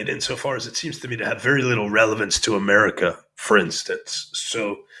misguided insofar as it seems to me to have very little relevance to America, for instance.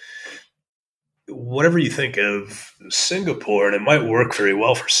 So, whatever you think of Singapore, and it might work very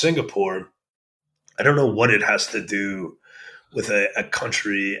well for Singapore, I don't know what it has to do with a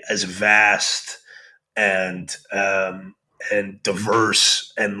country as vast and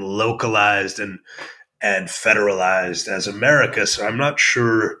diverse and localized and federalized as America. So I'm not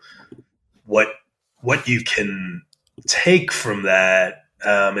sure what you can take from that,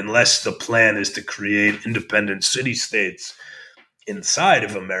 unless the plan is to create independent city states inside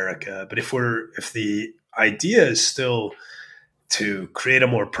of America. But if the idea is still to create a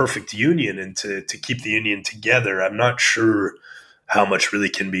more perfect union and to keep the union together, I'm not sure how much really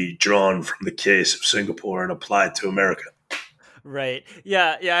can be drawn from the case of Singapore and applied to America. Right.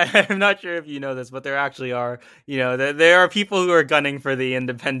 Yeah. I'm not sure if you know this, but there actually are, there are people who are gunning for the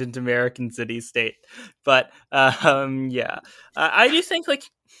independent American city state. But yeah, I do think like,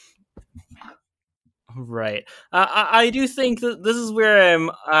 right. I do think that this is where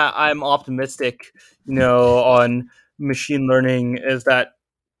I'm optimistic, on machine learning, is that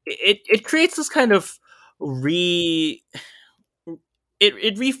it creates this kind of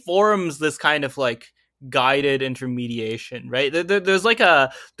it reforms this kind of like guided intermediation, right? There's like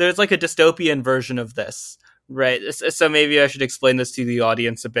a dystopian version of this, right? So maybe I should explain this to the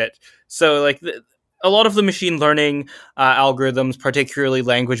audience a bit. So like a lot of the machine learning algorithms, particularly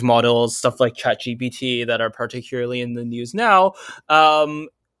language models, stuff like ChatGPT that are particularly in the news now,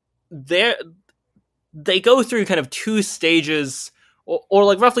 they go through kind of two stages, or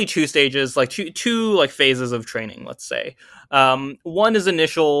like roughly two stages, like two like phases of training, let's say. One is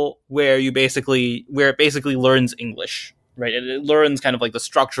initial, where it basically learns English, right? It learns kind of like the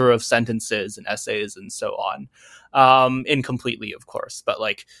structure of sentences and essays and so on, incompletely, of course, but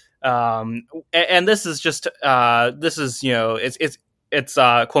like, and this is just it's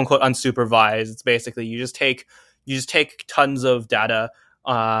quote unquote unsupervised. It's basically you just take tons of data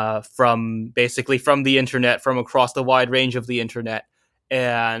from the internet, from across the wide range of the internet,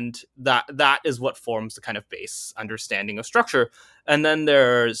 and that is what forms the kind of base understanding of structure. And then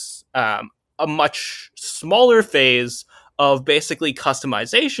there's a much smaller phase of basically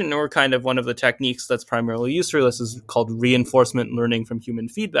customization, or kind of one of the techniques that's primarily used for this is called reinforcement learning from human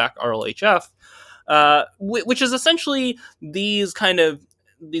feedback, RLHF, which is essentially these kind of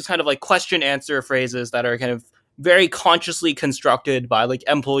like question answer phrases that are kind of very consciously constructed by like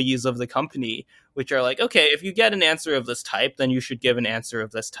employees of the company, which are like, okay, if you get an answer of this type, then you should give an answer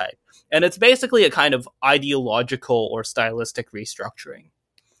of this type. And it's basically a kind of ideological or stylistic restructuring.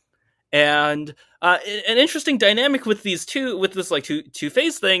 And an interesting dynamic with this like two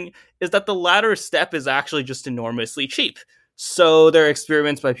phase thing is that the latter step is actually just enormously cheap. So there are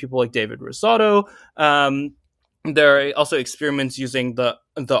experiments by people like David Rosado. There are also experiments using the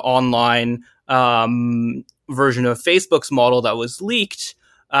online version of Facebook's model that was leaked,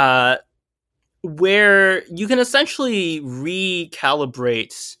 where you can essentially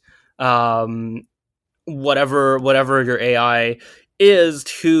recalibrate whatever your AI is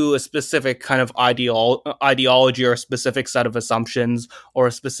to a specific kind of ideology, or a specific set of assumptions, or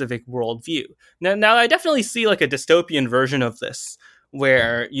a specific worldview. Now I definitely see like a dystopian version of this,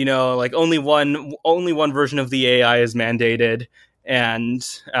 where, like only one version of the AI is mandated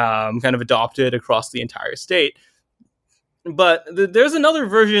and kind of adopted across the entire state. But there's another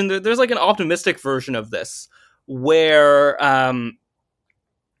version. There's like an optimistic version of this, where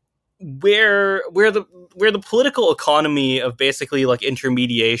the political economy of basically like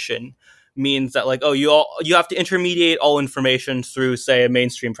intermediation means that like, oh, you have to intermediate all information through, say, a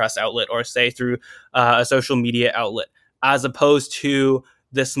mainstream press outlet, or say through a social media outlet, as opposed to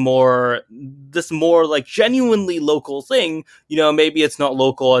this more like genuinely local thing. Maybe it's not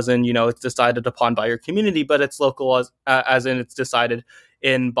local as in, it's decided upon by your community, but it's local as in it's decided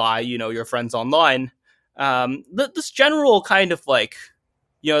in by, your friends online. This general kind of like,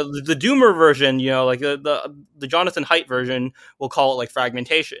 the Doomer version, like the Jonathan Haidt version, will call it like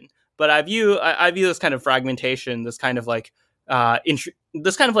fragmentation. But I view this kind of fragmentation, this kind of like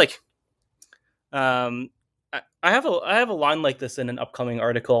this kind of like I have a line like this in an upcoming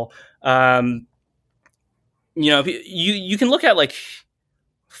article. You can look at like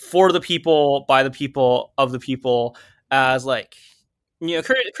for the people, by the people, of the people, as like,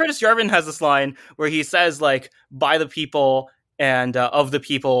 Curtis Yarvin has this line where he says like by the people and of the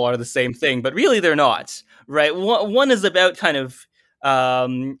people are the same thing, but really they're not, right? One is about kind of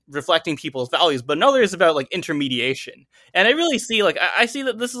reflecting people's values, but another is about like intermediation. And I really see like I see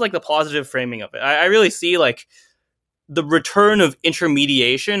that this is like the positive framing of it. I really see like the return of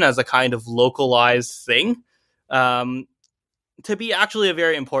intermediation as a kind of localized thing to be actually a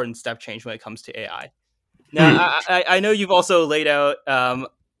very important step change when it comes to AI. Now, I know you've also laid out,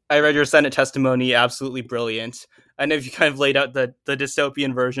 I read your Senate testimony, absolutely brilliant. I know you kind of laid out the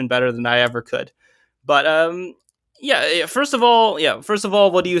dystopian version better than I ever could. But first of all,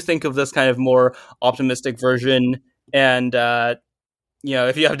 what do you think of this kind of more optimistic version? And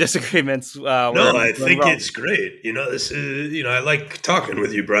if you have disagreements, no, I think it's great. This is, I like talking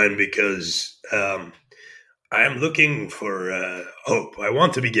with you, Brian, because I am looking for hope. I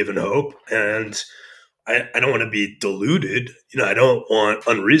want to be given hope, and I don't want to be deluded. I don't want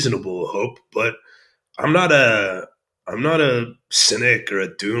unreasonable hope, but I'm not a cynic or a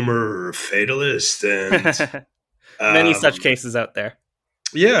doomer or a fatalist, and many such cases out there.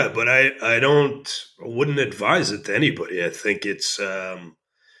 Yeah, but I wouldn't advise it to anybody. I think it's I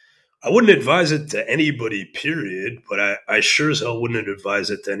wouldn't advise it to anybody, period. But I sure as hell wouldn't advise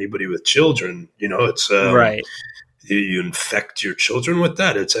it to anybody with children. It's right. You infect your children with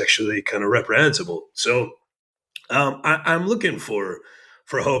that. It's actually kind of reprehensible. So I'm looking for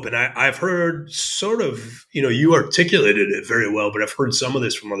hope, and I've heard sort of, you articulated it very well, but I've heard some of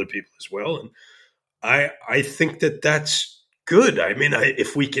this from other people as well, and I think that that's good. I mean,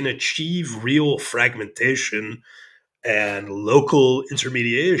 if we can achieve real fragmentation and local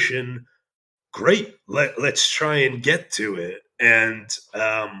intermediation, great. Let's try and get to it. And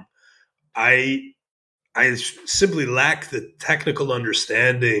I simply lack the technical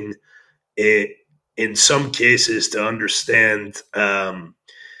understanding in some cases to understand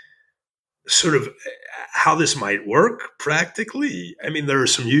sort of how this might work practically. I mean, there are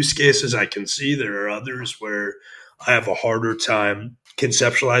some use cases I can see. There are others where I have a harder time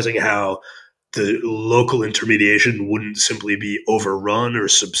conceptualizing how the local intermediation wouldn't simply be overrun or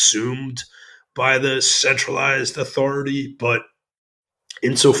subsumed by the centralized authority. But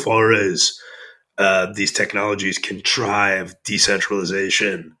insofar as these technologies can drive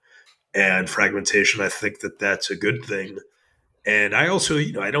decentralization and fragmentation, I think that that's a good thing. And I also,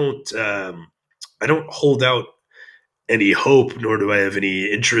 I don't hold out any hope, nor do I have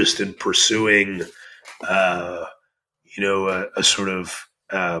any interest in pursuing, a sort of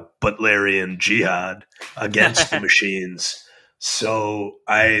Butlerian jihad against the machines. So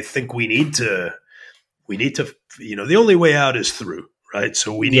I think we need to, the only way out is through, right?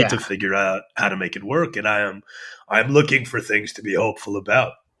 So we need to figure out how to make it work. And I'm looking for things to be hopeful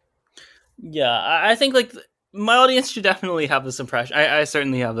about. Yeah, I think like my audience should definitely have this impression. I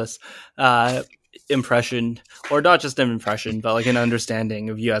certainly have this impression, or not just an impression, but like an understanding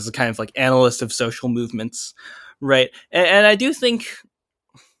of you as a kind of like analyst of social movements, right? And I do think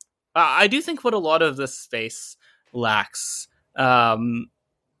what a lot of this space lacks, like John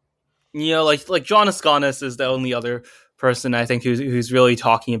Asconis is the only other person I think who's really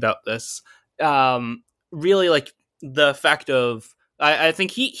talking about this. Really like the effect of. I think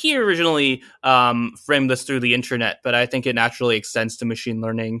he originally framed this through the internet, but I think it naturally extends to machine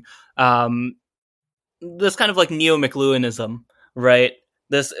learning. This kind of like neo-McLuhanism, right?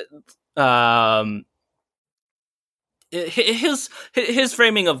 This his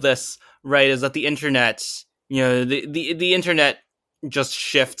framing of this, right, is that the internet, the internet just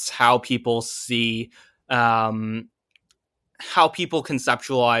shifts how people see how people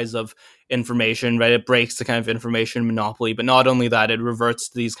conceptualize of information, right? It breaks the kind of information monopoly, but not only that, it reverts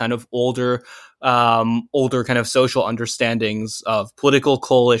to these kind of older kind of social understandings of political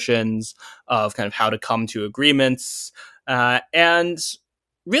coalitions, of kind of how to come to agreements, and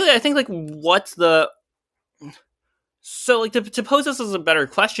really, I think like what's the so like to pose this as a better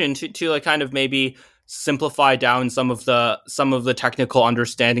question to like kind of maybe simplify down some of the technical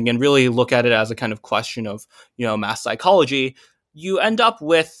understanding and really look at it as a kind of question of mass psychology. You end up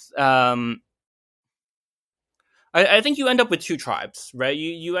with I think you end up with two tribes, right?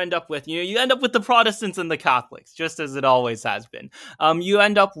 You end up with you end up with the Protestants and the Catholics, just as it always has been. You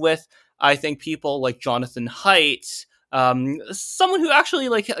end up with, I think, people like Jonathan Haidt, someone who actually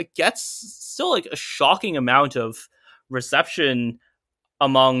like gets still like a shocking amount of reception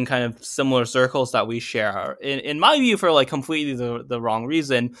among kind of similar circles that we share. In my view, for like completely the wrong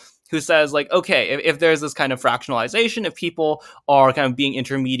reason. Who says like, okay, if there's this kind of fractionalization, if people are kind of being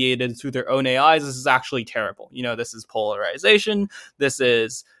intermediated through their own AIs, this is actually terrible. This is polarization. This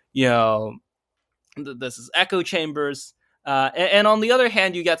is, this is echo chambers. And on the other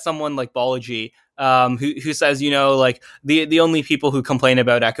hand, you get someone like Balaji, who says, like the only people who complain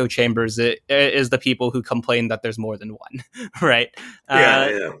about echo chambers is the people who complain that there's more than one, right?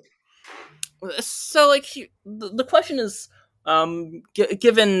 Yeah. So like the question is,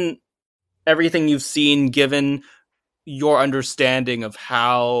 given everything you've seen, given your understanding of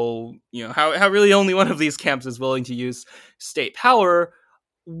how really only one of these camps is willing to use state power,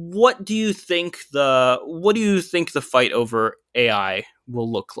 what do you think the fight over AI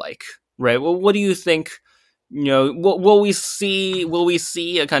will look like, right? Well, what do you think? Will we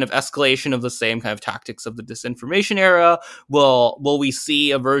see a kind of escalation of the same kind of tactics of the disinformation era? Will we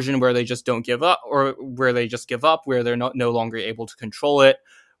see a version where they just don't give up, or where they just give up, where they're no longer able to control it?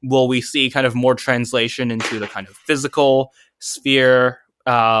 Will we see kind of more translation into the kind of physical sphere,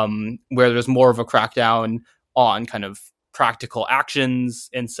 where there's more of a crackdown on kind of practical actions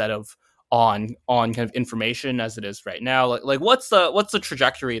instead of on kind of information as it is right now? Like what's the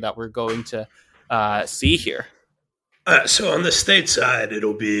trajectory that we're going to see here? So on the state side,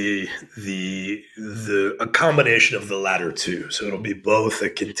 it'll be a combination of the latter two. So it'll be both a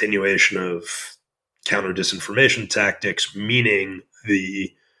continuation of counter disinformation tactics, meaning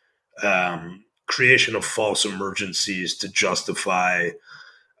the creation of false emergencies to justify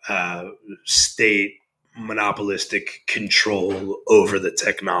state monopolistic control over the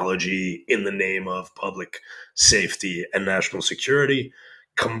technology in the name of public safety and national security,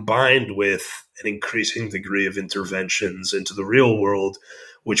 combined with an increasing degree of interventions into the real world,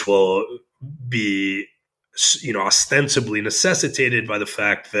 which will be, ostensibly necessitated by the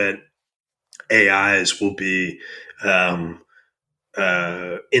fact that AIs will be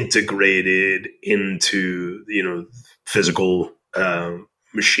integrated into, physical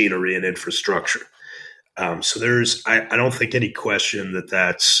machinery and infrastructure. So I don't think any question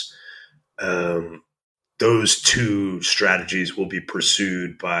that's those two strategies will be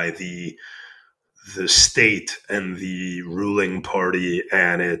pursued by the state and the ruling party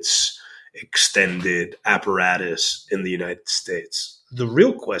and its extended apparatus in the United States. The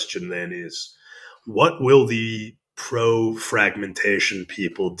real question then is, what will the pro-fragmentation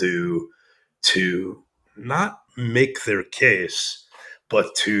people do to not make their case,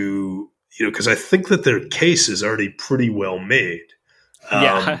 but to, because I think that their case is already pretty well made.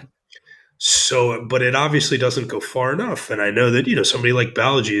 So, but it obviously doesn't go far enough. And I know that, somebody like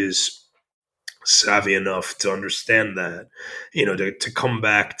Balaji is savvy enough to understand that, to come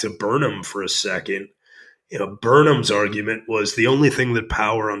back to Burnham for a second. Burnham's argument was the only thing that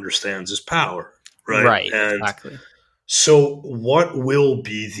power understands is power, right? Right, and exactly. So what will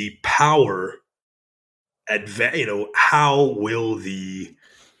be the power how will the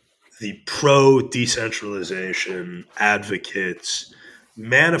pro-decentralization advocates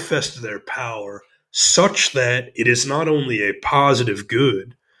manifest their power such that it is not only a positive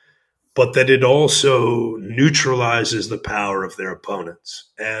good, but that it also neutralizes the power of their opponents?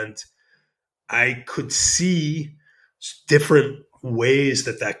 And I could see different ways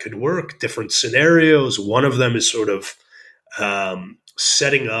that could work, different scenarios. One of them is sort of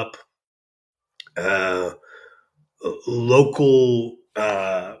setting up local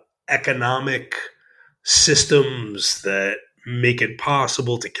economic systems that make it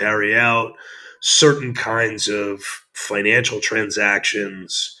possible to carry out certain kinds of financial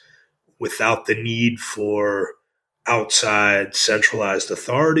transactions without the need for outside centralized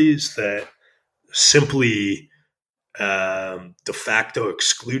authorities that simply de facto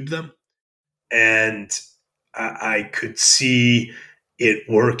exclude them. And I could see it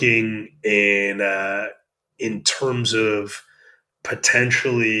working in terms of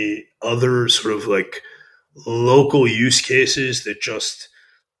potentially other sort of like local use cases that just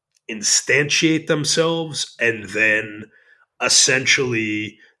instantiate themselves and then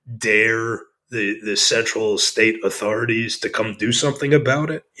essentially dare the central state authorities to come do something about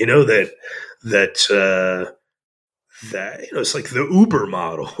it. You know, that it's like the Uber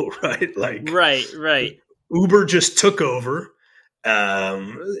model, right? Like Right. Uber just took over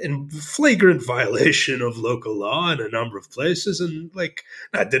in flagrant violation of local law in a number of places, and like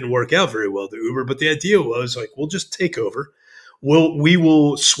that didn't work out very well to Uber. But the idea was like, we'll just take over. We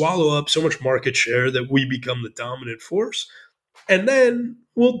will swallow up so much market share that we become the dominant force, and then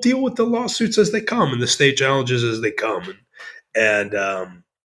we'll deal with the lawsuits as they come and the state challenges as they come. And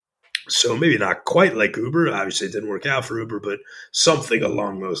so maybe not quite like Uber. Obviously, it didn't work out for Uber, but something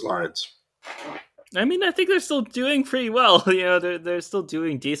along those lines. I mean, I think they're still doing pretty well. You know, they're still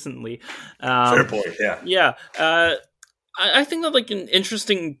doing decently. Fair point. Yeah. Yeah. I think that like an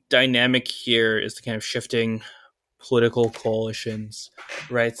interesting dynamic here is the kind of shifting political coalitions,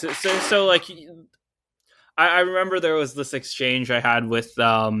 right? So like, I remember there was this exchange I had with,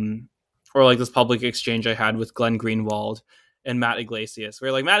 or like this public exchange I had with Glenn Greenwald and Matt Iglesias,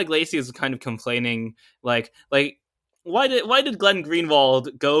 where like Matt Iglesias was kind of complaining, like why did Glenn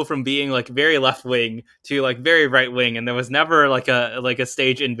Greenwald go from being like very left wing to like very right wing, and there was never like a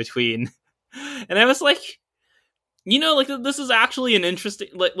stage in between, and I was like, you know, like this is actually an interesting,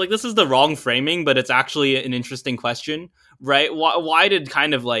 like this is the wrong framing, but it's actually an interesting question, right? Why did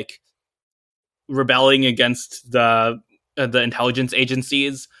kind of like rebelling against the intelligence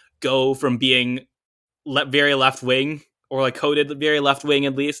agencies go from being very left wing, or like coded very left wing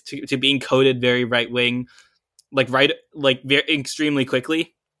at least, to being coded very right wing, like very extremely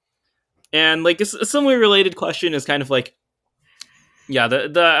quickly? And like a similarly related question is kind of like, yeah,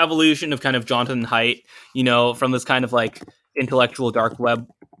 the evolution of kind of Jonathan Haidt, you know, from this kind of like intellectual dark web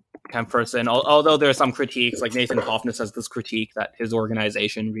kind of person. Although there are some critiques, like Nathan Hoffness has this critique that his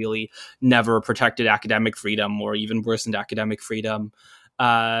organization really never protected academic freedom, or even worsened academic freedom.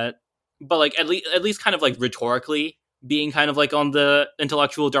 But like at least kind of like rhetorically being kind of like on the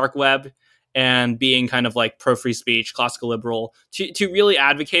intellectual dark web, and being kind of like pro free speech, classical liberal, to really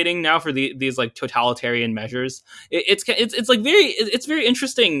advocating now for these like totalitarian measures. It's like it's very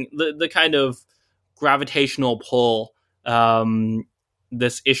interesting, the kind of gravitational pull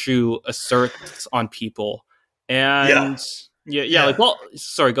this issue asserts on people. And yeah. Like, well,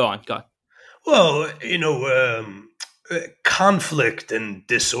 sorry, go on. Well, conflict and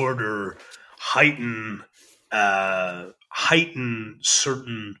disorder heighten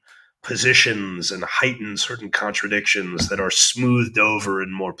certain positions and heighten certain contradictions that are smoothed over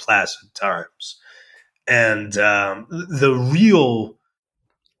in more placid times. And the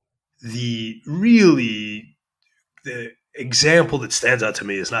example that stands out to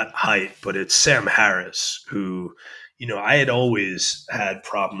me is not Haidt, but it's Sam Harris, who, I had always had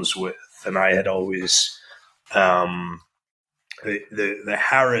problems with, and I had always the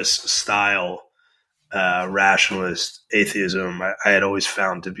Harris style rationalist atheism I had always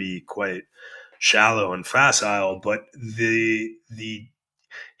found to be quite shallow and facile, but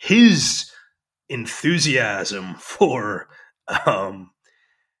his enthusiasm for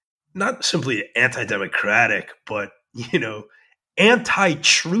not simply anti-democratic, but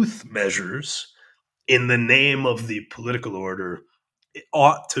anti-truth measures in the name of the political order, it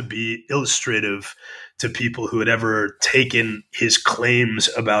ought to be illustrative to people who had ever taken his claims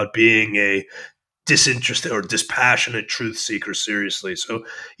about being a disinterested or dispassionate truth seeker seriously. So,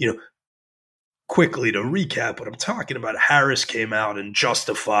 quickly to recap what I'm talking about, Harris came out and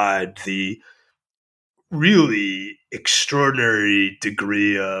justified the really extraordinary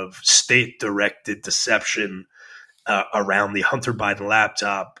degree of state-directed deception around the Hunter Biden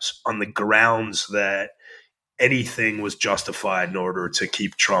laptops on the grounds that anything was justified in order to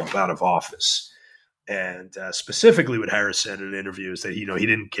keep Trump out of office. And specifically what Harris said in an interview is that, he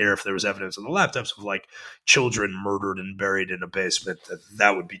didn't care if there was evidence on the laptops of like children murdered and buried in a basement,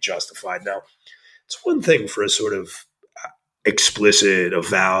 that would be justified. Now, it's one thing for a sort of explicit,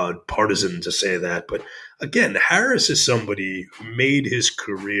 avowed partisan to say that. But again, Harris is somebody who made his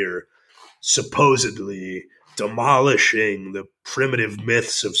career supposedly demolishing the primitive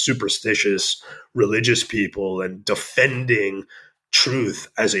myths of superstitious religious people and defending truth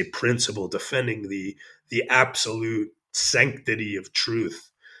as a principle, defending the absolute sanctity of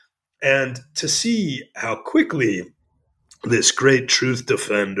truth. And to see how quickly this great truth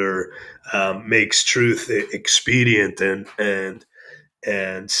defender makes truth expedient and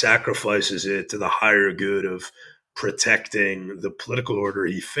sacrifices it to the higher good of protecting the political order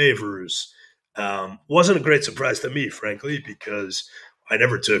he favors, Wasn't a great surprise to me, frankly, because I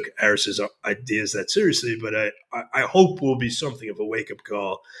never took Harris's ideas that seriously, but I hope will be something of a wake-up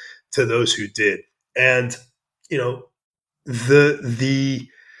call to those who did. And, you know,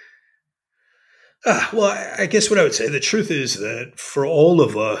 well, I guess what I would say, the truth is that for all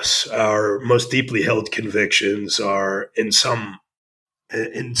of us, our most deeply held convictions are in some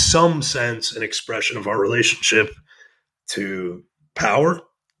sense an expression of our relationship to power.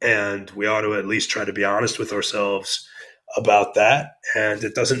 And we ought to at least try to be honest with ourselves about that. And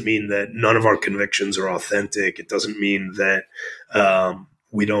it doesn't mean that none of our convictions are authentic. It doesn't mean that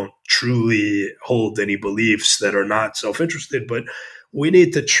we don't truly hold any beliefs that are not self-interested, but we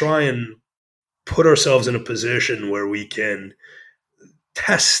need to try and put ourselves in a position where we can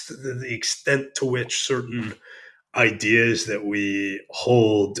test the extent to which certain ideas that we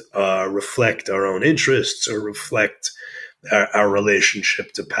hold reflect our own interests or reflect our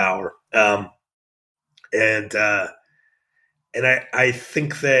relationship to power. And I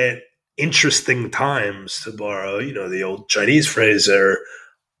think that interesting times, to borrow, the old Chinese phrase, are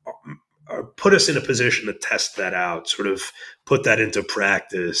put us in a position to test that out, sort of put that into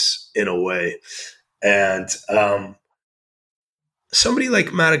practice in a way. And somebody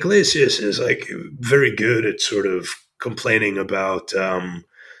like Matt Iglesias is like very good at sort of complaining about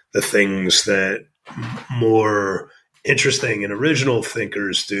the things that more interesting and original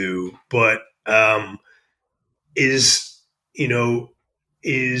thinkers do, but is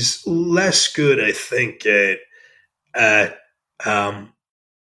less good, I think, at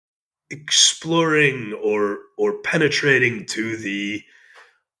exploring or penetrating to the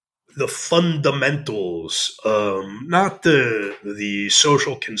fundamentals, not the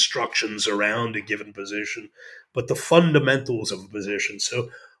social constructions around a given position, but the fundamentals of a position. So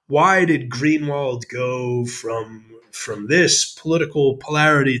why did Greenwald go from this political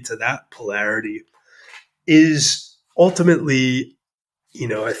polarity to that polarity is ultimately,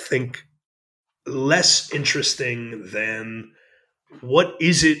 I think, less interesting than what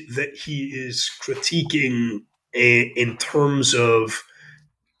is it that he is critiquing in terms of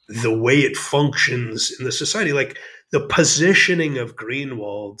the way it functions in the society. Like, the positioning of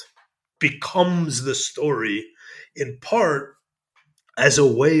Greenwald becomes the story in part as a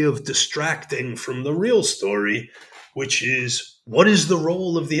way of distracting from the real story, which is, what is the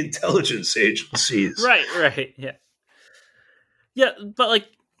role of the intelligence agencies? Right. Yeah, but like,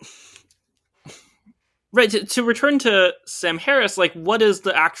 right, to return to Sam Harris, like, what is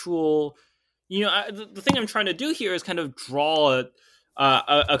the actual, the thing I'm trying to do here is kind of draw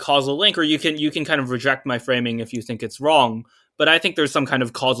a causal link, or you can kind of reject my framing if you think it's wrong. But I think there's some kind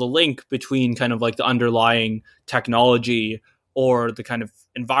of causal link between kind of like the underlying technology or the kind of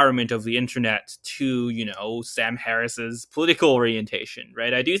environment of the internet to, Sam Harris's political orientation,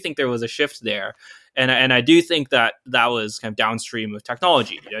 right? I do think there was a shift there. And I do think that was kind of downstream of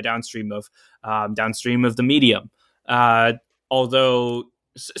technology, downstream of the medium. Although,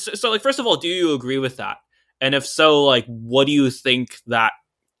 so like, first of all, do you agree with that? And if so, like, what do you think that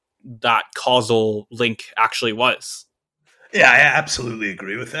causal link actually was? Yeah, I absolutely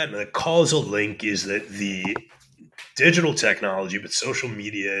agree with that. And the causal link is that the digital technology, but social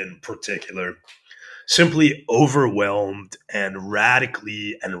media in particular, simply overwhelmed and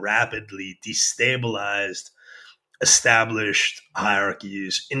radically and rapidly destabilized established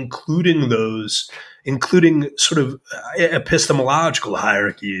hierarchies, including sort of epistemological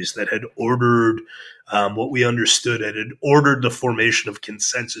hierarchies that had ordered what we understood, had ordered the formation of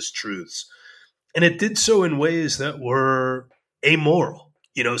consensus truths. And it did so in ways that were amoral.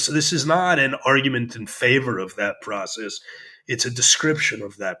 So this is not an argument in favor of that process. It's a description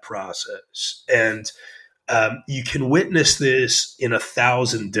of that process. And you can witness this in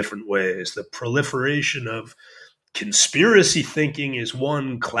 1,000 different ways. The proliferation of conspiracy thinking is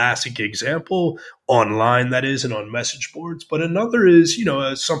one classic example, online, that is, and on message boards. But another is,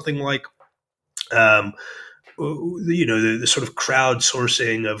 something like, the sort of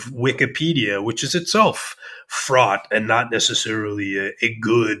crowdsourcing of Wikipedia, which is itself fraught and not necessarily a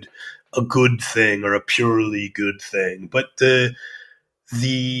good thing or a purely good thing. But the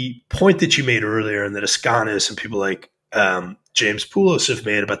point that you made earlier, and that Askanis and people like James Poulos have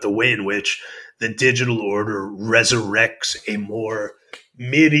made about the way in which the digital order resurrects a more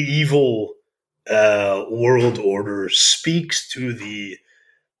medieval world order, speaks to the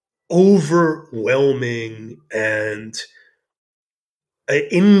overwhelming and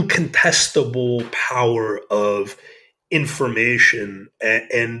incontestable power of information,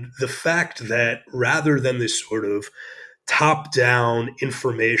 and the fact that rather than this sort of top-down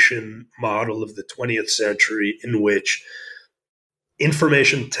information model of the 20th century in which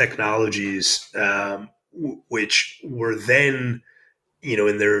information technologies, which were then,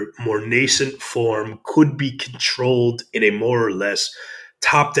 in their more nascent form, could be controlled in a more or less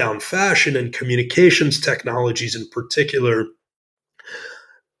top-down fashion, and communications technologies in particular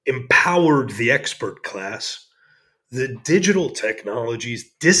empowered the expert class. The digital technologies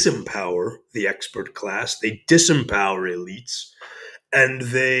disempower the expert class. They disempower elites, and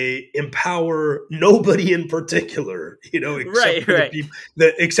they empower nobody in particular,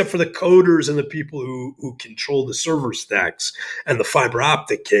 except for the coders and the people who control the server stacks and the fiber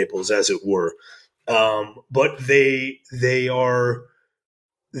optic cables, as it were. But they are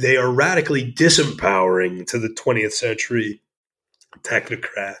radically disempowering to the 20th century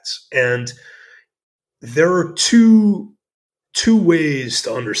technocrats. And there are two ways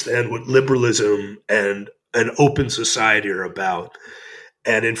to understand what liberalism and an open society are about.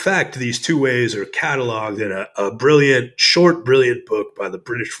 And in fact, these two ways are cataloged in a brilliant book by the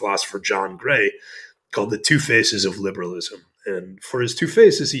British philosopher John Gray called The Two Faces of Liberalism. And for his two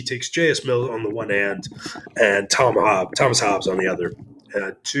faces, he takes J.S. Mill on the one hand and Thomas Hobbes on the other,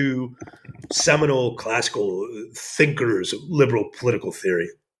 two seminal classical thinkers of liberal political theory.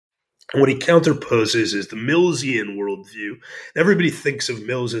 And what he counterposes is the Millsian worldview. Everybody thinks of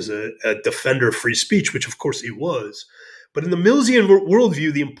Mills as a defender of free speech, which of course he was. But in the Millsian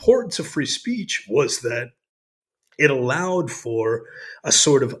worldview, the importance of free speech was that it allowed for a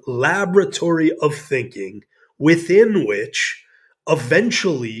sort of laboratory of thinking within which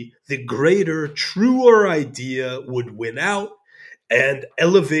eventually the greater, truer idea would win out and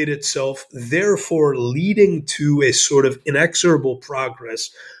elevate itself, therefore leading to a sort of inexorable progress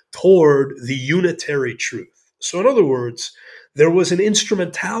toward the unitary truth. So in other words, there was an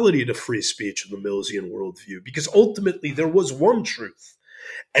instrumentality to free speech in the Millsian worldview, because ultimately there was one truth.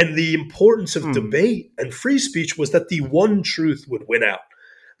 And the importance of debate and free speech was that the one truth would win out.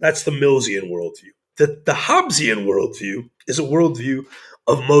 That's the Millsian worldview. The Hobbesian worldview is a worldview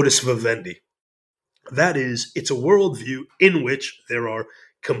of modus vivendi. That is, it's a worldview in which there are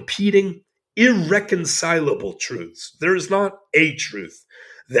competing, irreconcilable truths. There is not a truth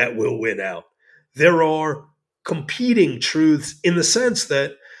that will win out. There are competing truths in the sense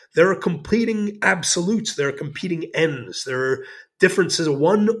that there are competing absolutes. There are competing ends. There are differences.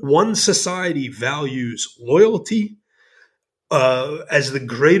 One society values loyalty as the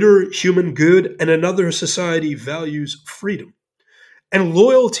greater human good, and another society values freedom. And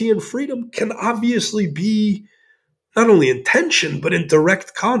loyalty and freedom can obviously be not only in tension, but in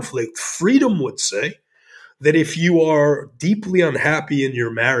direct conflict. Freedom would say that if you are deeply unhappy in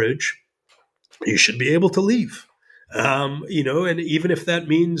your marriage, you should be able to leave. And even if that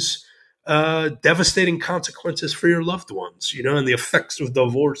means devastating consequences for your loved ones, and the effects of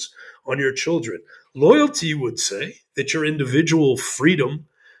divorce on your children. Loyalty would say that your individual freedom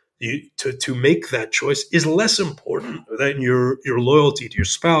to make that choice is less important than your loyalty to your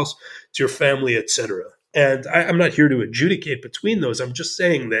spouse, to your family, etc. And I'm not here to adjudicate between those. I'm just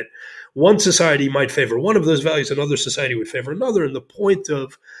saying that one society might favor one of those values, another society would favor another. And the point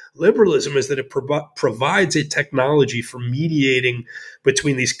of liberalism is that it provides a technology for mediating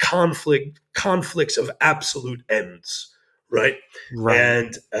between these conflicts of absolute ends, right?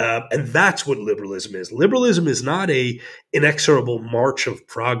 And that's what liberalism is. Liberalism is not a inexorable march of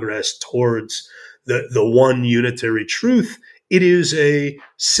progress towards the one unitary truth. It is a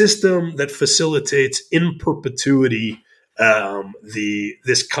system that facilitates in perpetuity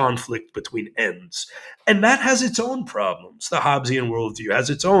this conflict between ends. And that has its own problems. The Hobbesian worldview has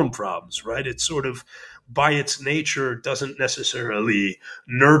its own problems, right? It's sort of, by its nature, doesn't necessarily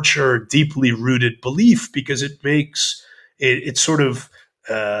nurture deeply rooted belief, because it makes it sort of,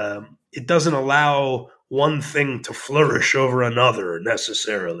 it doesn't allow one thing to flourish over another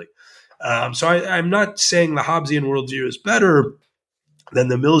necessarily. So I'm not saying the Hobbesian worldview is better than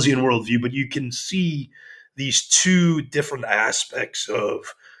the Millsian worldview, but you can see these two different aspects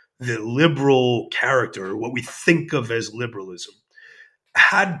of the liberal character, what we think of as liberalism,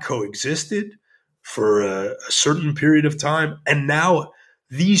 had coexisted for a certain period of time. And now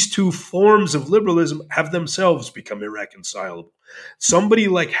these two forms of liberalism have themselves become irreconcilable. Somebody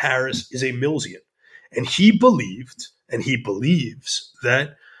like Harris is a Millsian, and he believed and he believes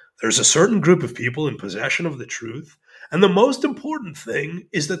that there's a certain group of people in possession of the truth. And the most important thing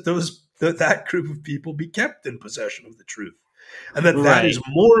is that that group of people be kept in possession of the truth. And that is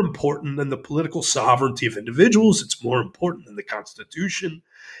more important than the political sovereignty of individuals. It's more important than the Constitution.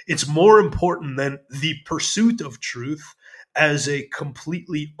 It's more important than the pursuit of truth as a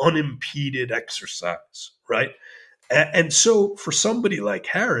completely unimpeded exercise, right? And so for somebody like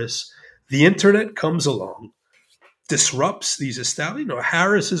Harris, the internet comes along, disrupts these established.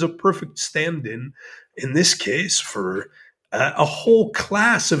 Harris is a perfect stand-in this case for a whole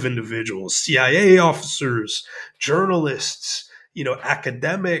class of individuals: CIA officers, journalists,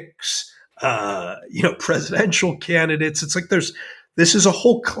 academics, presidential candidates. It's like this is a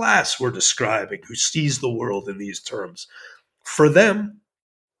whole class we're describing who sees the world in these terms. For them,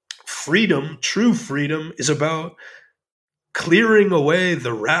 freedom, true freedom, is about clearing away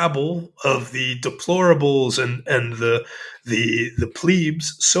the rabble of the deplorables and the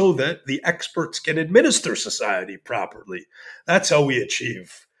plebes so that the experts can administer society properly. That's how we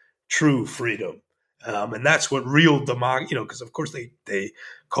achieve true freedom. And that's what real democracy, because of course they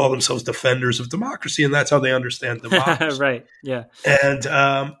call themselves defenders of democracy, and that's how they understand democracy. Right. Yeah.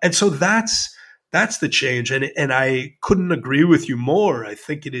 And so that's the change. And I couldn't agree with you more. I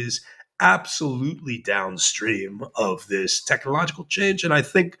think it is absolutely downstream of this technological change. And I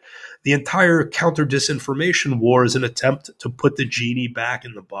think the entire counter-disinformation war is an attempt to put the genie back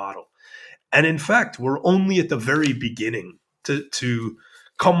in the bottle. And in fact, we're only at the very beginning to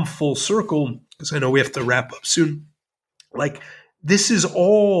come full circle, because I know we have to wrap up soon. Like, this is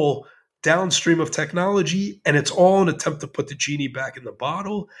all downstream of technology, and it's all an attempt to put the genie back in the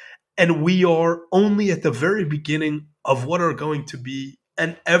bottle. And we are only at the very beginning of what are going to be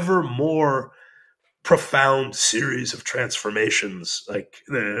an ever more profound series of transformations. Like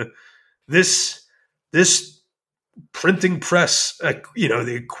this printing press,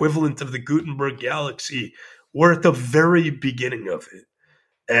 the equivalent of the Gutenberg galaxy, we're at the very beginning of it.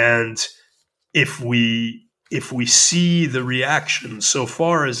 And if we see the reaction so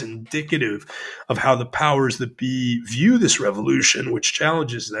far as indicative of how the powers that be view this revolution, which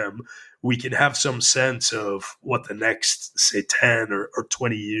challenges them, we can have some sense of what the next, say, 10 or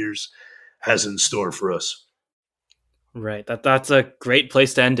 20 years has in store for us. Right. That's a great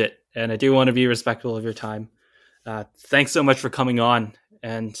place to end it. And I do want to be respectful of your time. Thanks so much for coming on.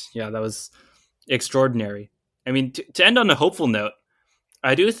 And yeah, that was extraordinary. I mean, to end on a hopeful note,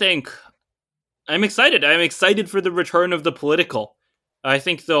 I do think I'm excited. I'm excited for the return of the political. I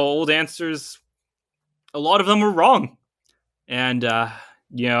think the old answers, a lot of them were wrong. And,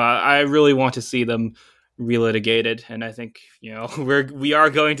 I really want to see them relitigated. And I think, we are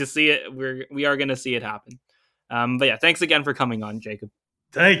going to see it. We are going to see it happen. But yeah, thanks again for coming on, Jacob.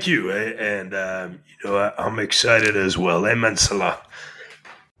 Thank you. And, I'm excited as well. Amen Salah.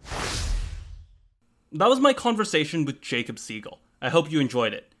 That was my conversation with Jacob Siegel. I hope you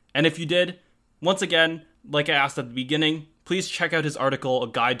enjoyed it. And if you did, once again, like I asked at the beginning, please check out his article, A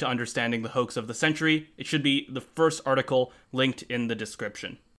Guide to Understanding the Hoax of the Century. It should be the first article linked in the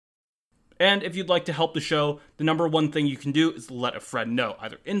description. And if you'd like to help the show, the number one thing you can do is let a friend know,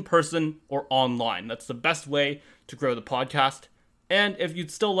 either in person or online. That's the best way to grow the podcast. And if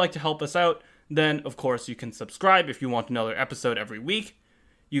you'd still like to help us out, then of course you can subscribe if you want another episode every week.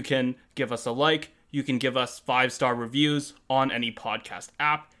 You can give us a like. You can give us 5-star reviews on any podcast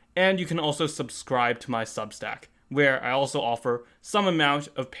app. And you can also subscribe to my Substack, where I also offer some amount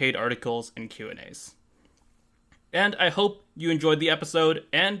of paid articles and Q&As. And I hope you enjoyed the episode,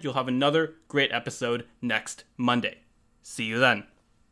 and you'll have another great episode next Monday. See you then.